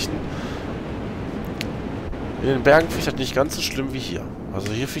Schleichen. In den Bergen finde ich das nicht ganz so schlimm wie hier.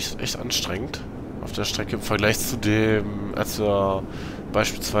 Also hier finde ich es echt anstrengend. Auf der Strecke im Vergleich zu dem, als wir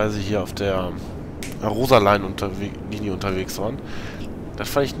beispielsweise hier auf der Rosa-Line-Linie unterwegs waren. Das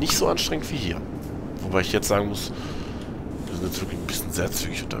fand ich nicht so anstrengend wie hier. Wobei ich jetzt sagen muss, wir sind jetzt wirklich ein bisschen sehr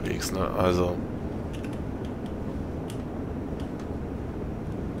zügig unterwegs, ne? Also...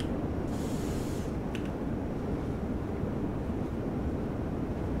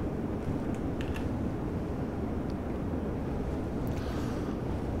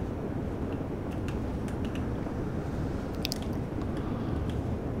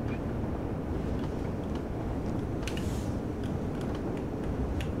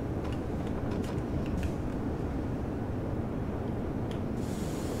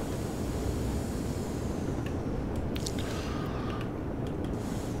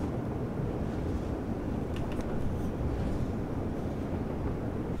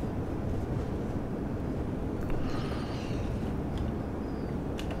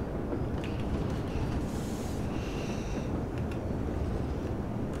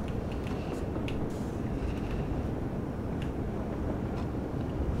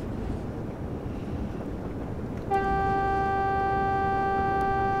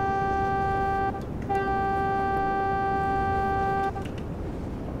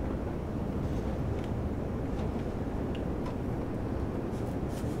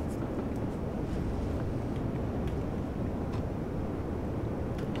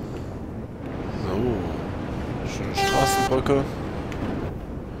 Straßenbrücke.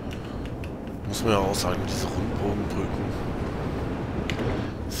 Muss man ja auch sagen, diese Rundbogenbrücken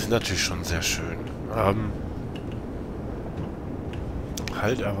sind natürlich schon sehr schön.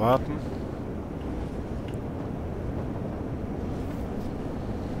 Halt erwarten.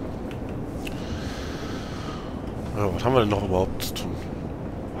 Ja, was haben wir denn noch überhaupt zu tun?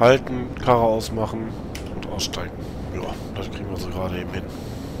 Halten, Karre ausmachen und aussteigen. Ja, das kriegen wir so gerade eben hin.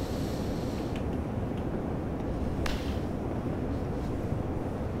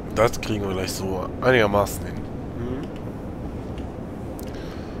 Das kriegen wir gleich so einigermaßen hin.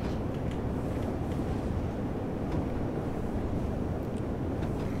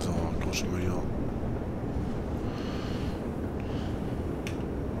 auch schon mal hier.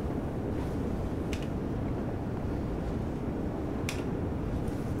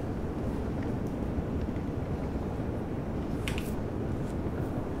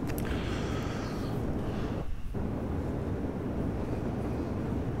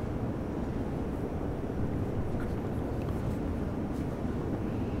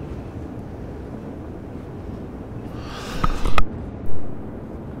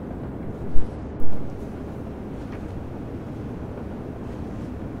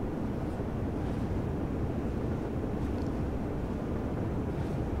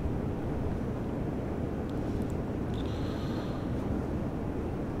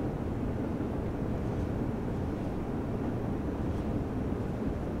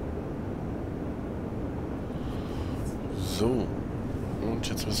 So. Und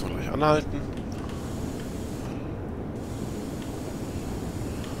jetzt müssen wir gleich anhalten.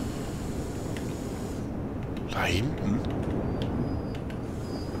 Da hinten?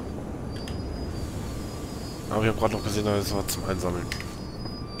 Aber ich habe gerade noch gesehen, da ist was zum Einsammeln.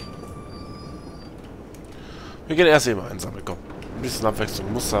 Wir gehen erst eben einsammeln, komm. Ein bisschen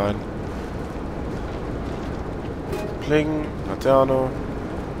Abwechslung muss sein. Pling, Laterne.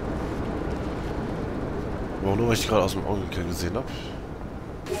 Warum nur, weil ich gerade aus dem Augenwinkel gesehen habe.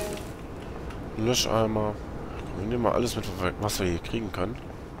 Löscheimer. Wir nehmen mal alles mit, was wir hier kriegen können.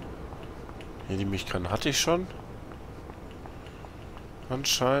 Hier die Milchkanne hatte ich schon.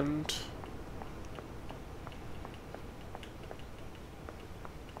 Anscheinend.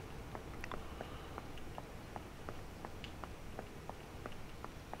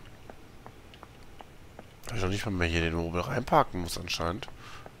 Dass ich noch nicht mal mehr hier den Hobel reinparken muss anscheinend.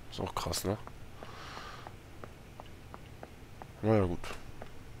 Ist auch krass, ne? Naja, gut.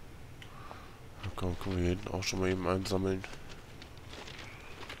 Dann können wir hier hinten auch schon mal eben einsammeln.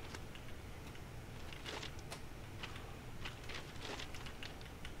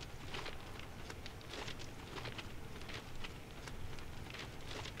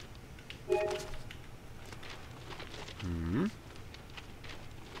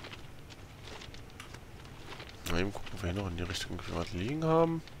 Mal eben gucken, ob wir hier noch in die Richtung was liegen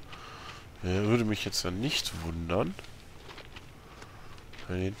haben. Würde mich jetzt ja nicht wundern.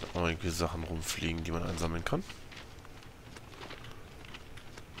 Wenn hier hinten auch irgendwie Sachen rumfliegen, die man einsammeln kann.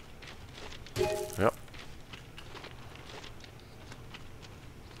 Ja.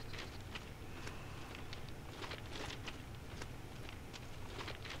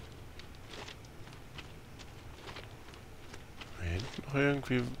 Hier hinten noch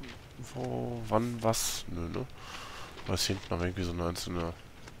irgendwie... Wo, wann, was? Nö, ne? Was hinten noch irgendwie so eine einzelne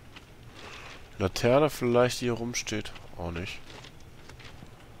Laterne vielleicht, die hier rumsteht? Auch nicht.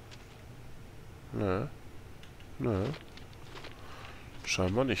 Nö. Nö.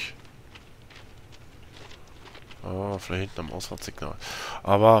 Scheinbar nicht. Ah, vielleicht hinten am Ausfahrtssignal.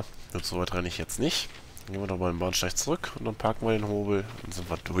 Aber, gut, so weit renne ich jetzt nicht. Dann gehen wir doch mal den Bahnsteig zurück und dann parken wir den Hobel und sind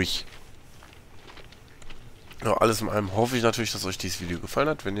wir durch. Ja, alles in allem hoffe ich natürlich, dass euch dieses Video gefallen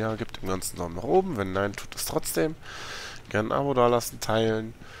hat. Wenn ja, gebt dem Ganzen einen Daumen nach oben. Wenn nein, tut es trotzdem. Gerne ein Abo dalassen,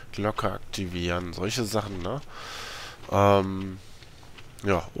 teilen, Glocke aktivieren, solche Sachen, ne?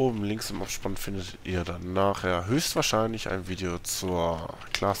 Ja, oben links im Abspann findet ihr dann nachher höchstwahrscheinlich ein Video zur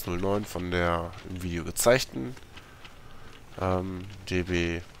Class 09 von der im Video gezeigten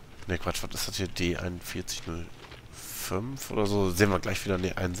DB... Ne, Quatsch, was ist das hier? D4105 oder so? Sehen wir gleich wieder.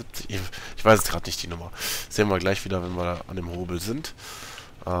 Ne, 71. Ich weiß jetzt gerade nicht die Nummer. Sehen wir gleich wieder, wenn wir an dem Hobel sind.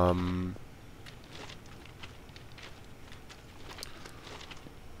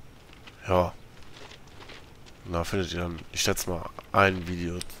 Ja. Da findet ihr dann, ich schätze mal, ein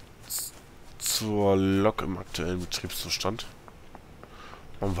Video zur Lok im aktuellen Betriebszustand.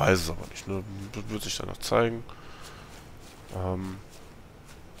 Man weiß es aber nicht, ne? Das wird sich dann noch zeigen.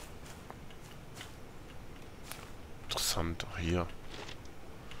 Interessant, auch hier.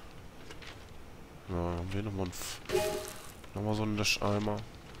 Ja, haben wir nochmal so einen Löscheimer.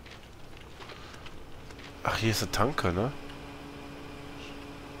 Ach, hier ist eine Tanke, ne?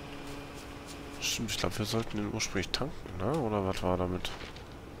 Stimmt, ich glaube, wir sollten den ursprünglich tanken, ne? Oder was war damit?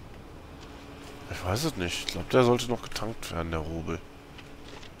 Ich weiß es nicht. Ich glaube, der sollte noch getankt werden, der Hobel.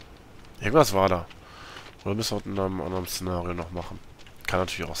 Irgendwas war da. Oder müssen wir in einem anderen Szenario noch machen. Kann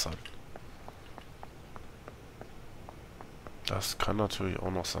natürlich auch sein. Das kann natürlich auch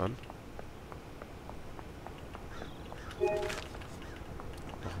noch sein. Noch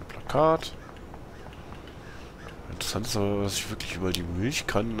ein Plakat. Interessant ist aber, dass ich wirklich überall die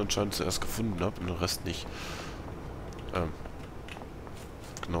Milchkannen anscheinend zuerst gefunden habe und den Rest nicht.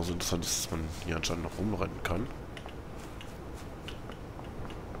 Genauso interessant ist, dass man hier anscheinend noch rumrennen kann.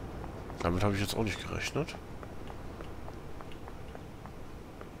 Damit habe ich jetzt auch nicht gerechnet.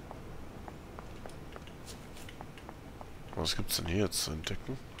 Was gibt's denn hier jetzt zu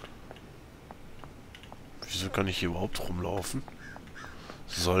entdecken? Wieso kann ich hier überhaupt rumlaufen?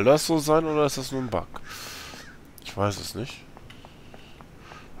 Soll das so sein oder ist das nur ein Bug? Ich weiß es nicht.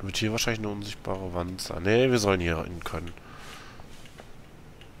 Wird hier wahrscheinlich eine unsichtbare Wand sein. Ne, wir sollen hier rein können.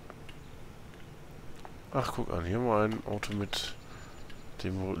 Ach, guck an. Hier mal ein Auto mit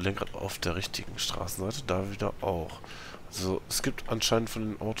dem Lenkrad auf der richtigen Straßenseite. Da wieder auch. Also, es gibt anscheinend von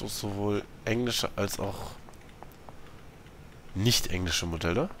den Autos sowohl englische als auch nicht englische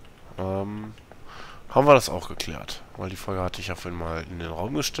Modelle. Haben wir das auch geklärt. Weil die Frage hatte ich ja vorhin mal in den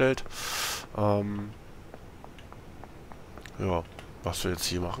Raum gestellt. Ja, was wir jetzt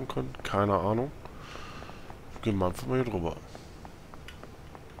hier machen können, keine Ahnung. Gehen wir einfach mal hier drüber.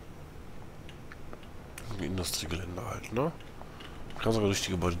 Ein Industriegelände halt, ne? Ich kann sogar durch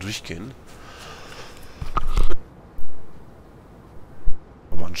die Gebäude durchgehen.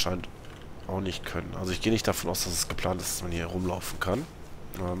 Aber anscheinend auch nicht können. Also ich gehe nicht davon aus, dass es geplant ist, dass man hier rumlaufen kann.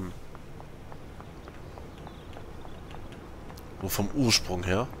 Nur vom Ursprung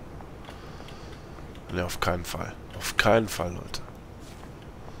her. Ne, auf keinen Fall. Auf keinen Fall, Leute.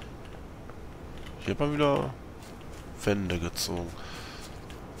 Hier hat man wieder Wände gezogen.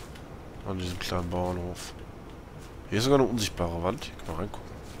 An diesem kleinen Bauernhof. Hier ist sogar eine unsichtbare Wand. Hier kann man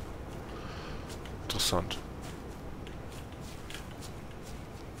reingucken. Interessant.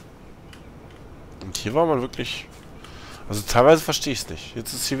 Und hier war man wirklich... Also teilweise verstehe ich es nicht.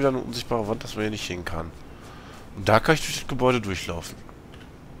 Jetzt ist hier wieder eine unsichtbare Wand, dass man hier nicht hin kann. Und da kann ich durch das Gebäude durchlaufen.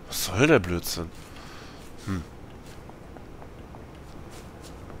 Was soll der Blödsinn?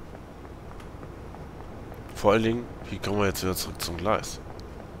 Vor allen Dingen, hier kommen wir jetzt wieder zurück zum Gleis.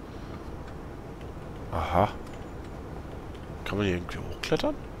 Aha. Kann man hier irgendwie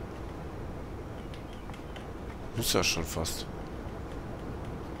hochklettern? Muss ja schon fast.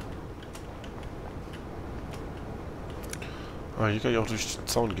 Ah, hier kann ich auch durch den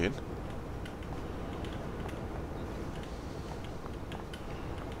Zaun gehen.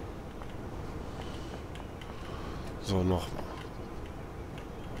 So, nochmal.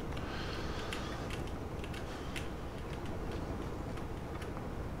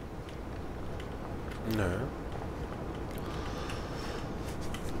 Ne.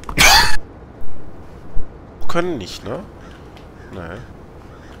 Können nicht, ne? Ne.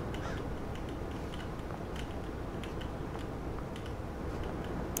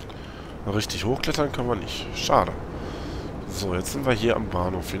 Richtig hochklettern kann man nicht. Schade. So, jetzt sind wir hier am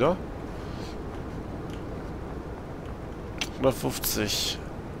Bahnhof wieder. 150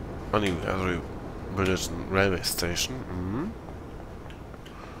 Anniversary Bulletin Railway Station.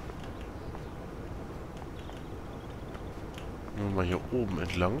 Gehen wir mal hier oben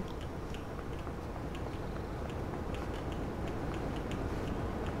entlang.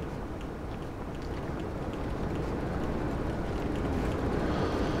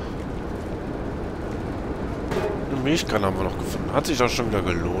 Eine Milchkanne haben wir noch gefunden. Hat sich doch schon wieder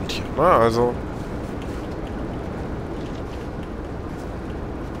gelohnt hier. Na, also...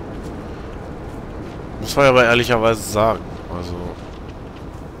 Muss man ja aber ehrlicherweise sagen. Also...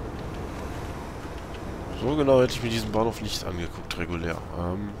 So genau hätte ich mir diesen Bahnhof nicht angeguckt, regulär.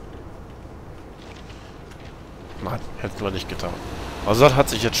 Nein, hätten wir nicht getan. Also das hat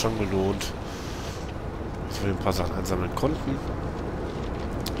sich jetzt schon gelohnt. Dass wir ein paar Sachen einsammeln konnten.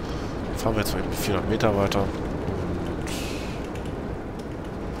 Dann fahren wir jetzt mal 400 Meter weiter.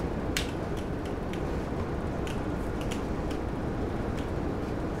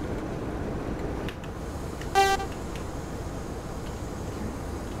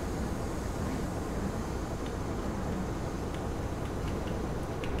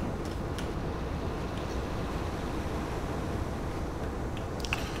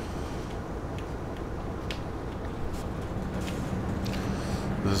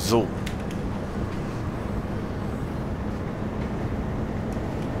 So.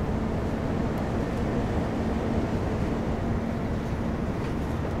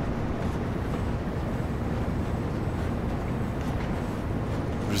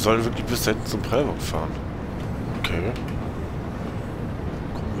 Wir sollen wirklich bis da hinten zum Prellbock fahren. Okay.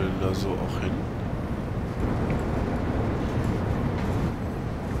 Kommen wir denn da so auch hin?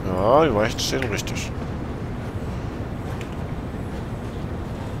 Ja, die Weichen stehen richtig.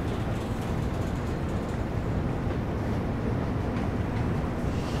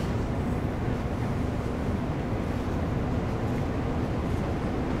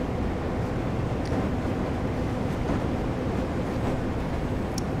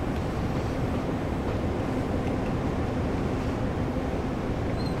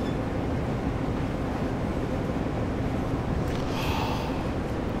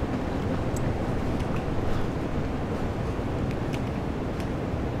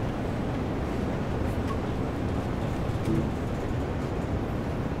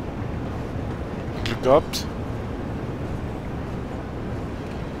 Glück gehabt.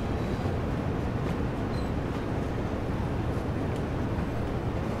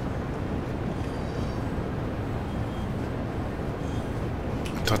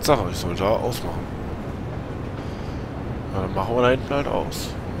 Tatsache, ich soll da ausmachen. Ja, dann machen wir da hinten halt aus.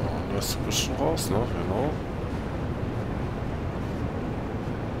 Ja, das ist schon raus, ne? Genau.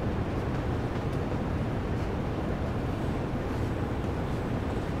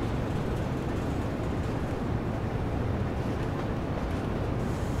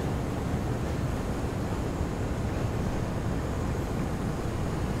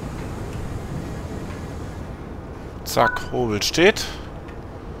 Zack, Hobel steht.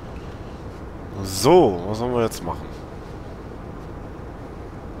 So, was sollen wir jetzt machen?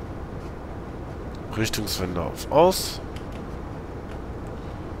 Richtungswende auf Aus.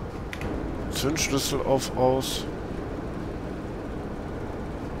 Zündschlüssel auf Aus.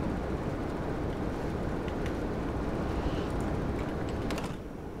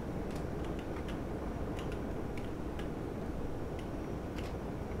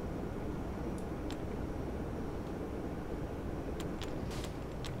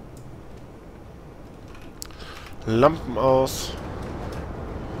 Lampen aus.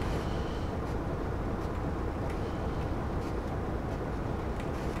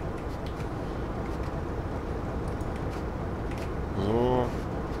 So.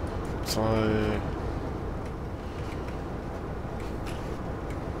 2.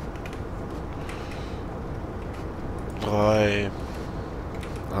 3.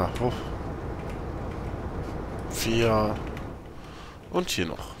 Ah, hoch. 4. Und hier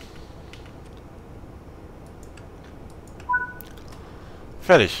noch.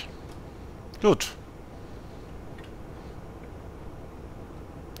 Fertig. Gut.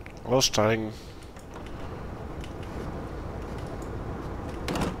 Aussteigen.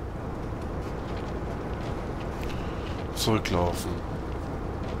 Zurücklaufen.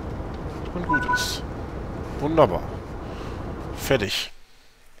 Und gut ist. Wunderbar. Fertig.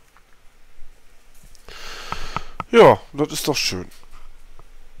 Ja, das ist doch schön.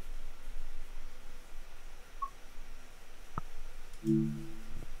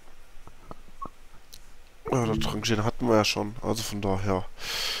 Ja, das Rangieren hatten wir ja schon. Also von daher.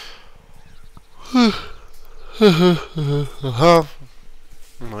 Aha.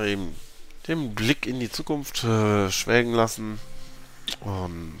 Mal eben den Blick in die Zukunft schwelgen lassen.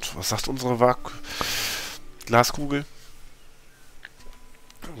 Und was sagt unsere Glaskugel?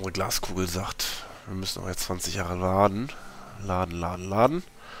 Unsere Glaskugel sagt, wir müssen noch jetzt 20 Jahre laden. Laden.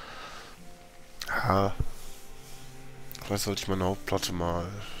 Ja. Vielleicht sollte ich meine Hauptplatte mal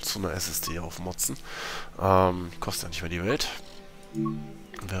zu einer SSD aufmotzen. Kostet ja nicht mehr die Welt.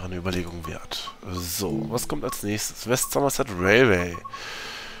 Wäre eine Überlegung wert. So, was kommt als nächstes? West Somerset Railway.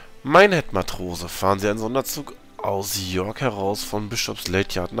 Minehead-Matrose. Fahren Sie einen Sonderzug aus York heraus von Bishops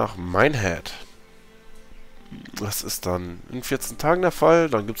Lake Yard nach Minehead. Das ist dann in 14 Tagen der Fall.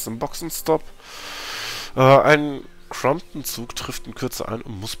 Dann gibt es einen Boxenstopp. Ein Crompton-Zug trifft in Kürze ein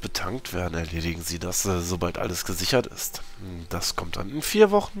und muss betankt werden. Erledigen Sie das, sobald alles gesichert ist. Das kommt dann in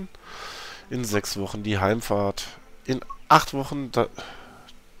 4 Wochen. In 6 Wochen die Heimfahrt. In 8 Wochen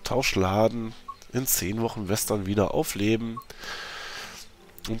Tauschladen. In 10 Wochen Western wieder aufleben.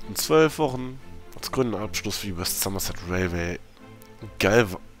 Und in 12 Wochen als grünen Abschluss für die West Somerset Railway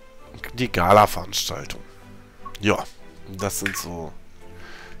die Gala-Veranstaltung. Ja, das sind so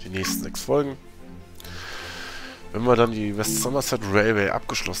die nächsten 6 Folgen. Wenn wir dann die West Somerset Railway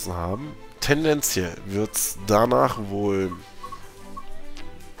abgeschlossen haben, tendenziell wird es danach wohl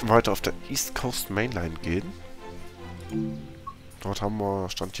weiter auf der East Coast Mainline gehen. Dort haben wir,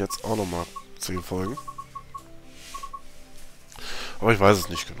 Stand jetzt, auch nochmal 10 Folgen. Aber ich weiß es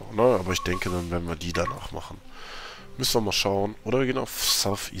nicht genau, ne? Aber ich denke, dann werden wir die danach machen. Müssen wir mal schauen. Oder wir gehen auf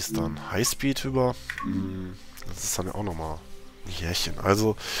Southeastern Highspeed über. Das ist dann ja auch nochmal ein Jährchen.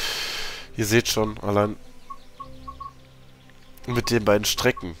 Also, ihr seht schon, allein mit den beiden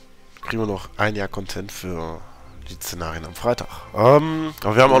Strecken kriegen wir noch ein Jahr Content für die Szenarien am Freitag. Aber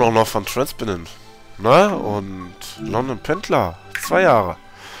wir haben auch noch von Transpinnen, ne? Und London Pendler, 2 Jahre.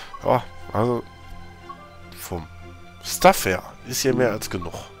 Ja, also vom Stuff her ist hier mehr als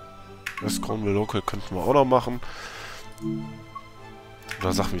genug. West Cornwall Local könnten wir auch noch machen.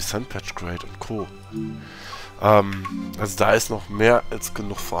 Oder Sachen wie Sandpatch Grade und Co. Also da ist noch mehr als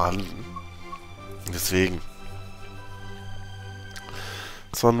genug vorhanden. Deswegen.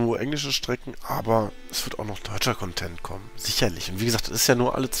 Zwar nur englische Strecken, aber es wird auch noch deutscher Content kommen. Sicherlich. Und wie gesagt, es ist ja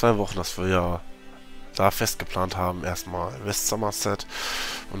nur alle 2 Wochen, dass wir ja da fest geplant haben. Erstmal West Somerset.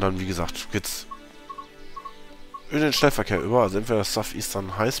 Und dann, wie gesagt, geht's in den Schnellverkehr über, also entweder South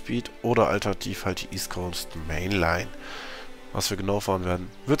Eastern High Speed oder alternativ halt die East Coast Mainline. Was wir genau fahren werden,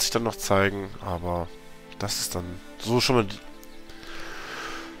 wird sich dann noch zeigen, aber das ist dann so schon mal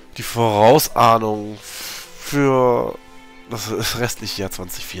die Vorausahnung für das restliche Jahr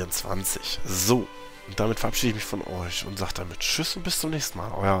 2024. So, und damit verabschiede ich mich von euch und sage damit Tschüss und bis zum nächsten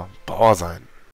Mal. Euer Bauersein.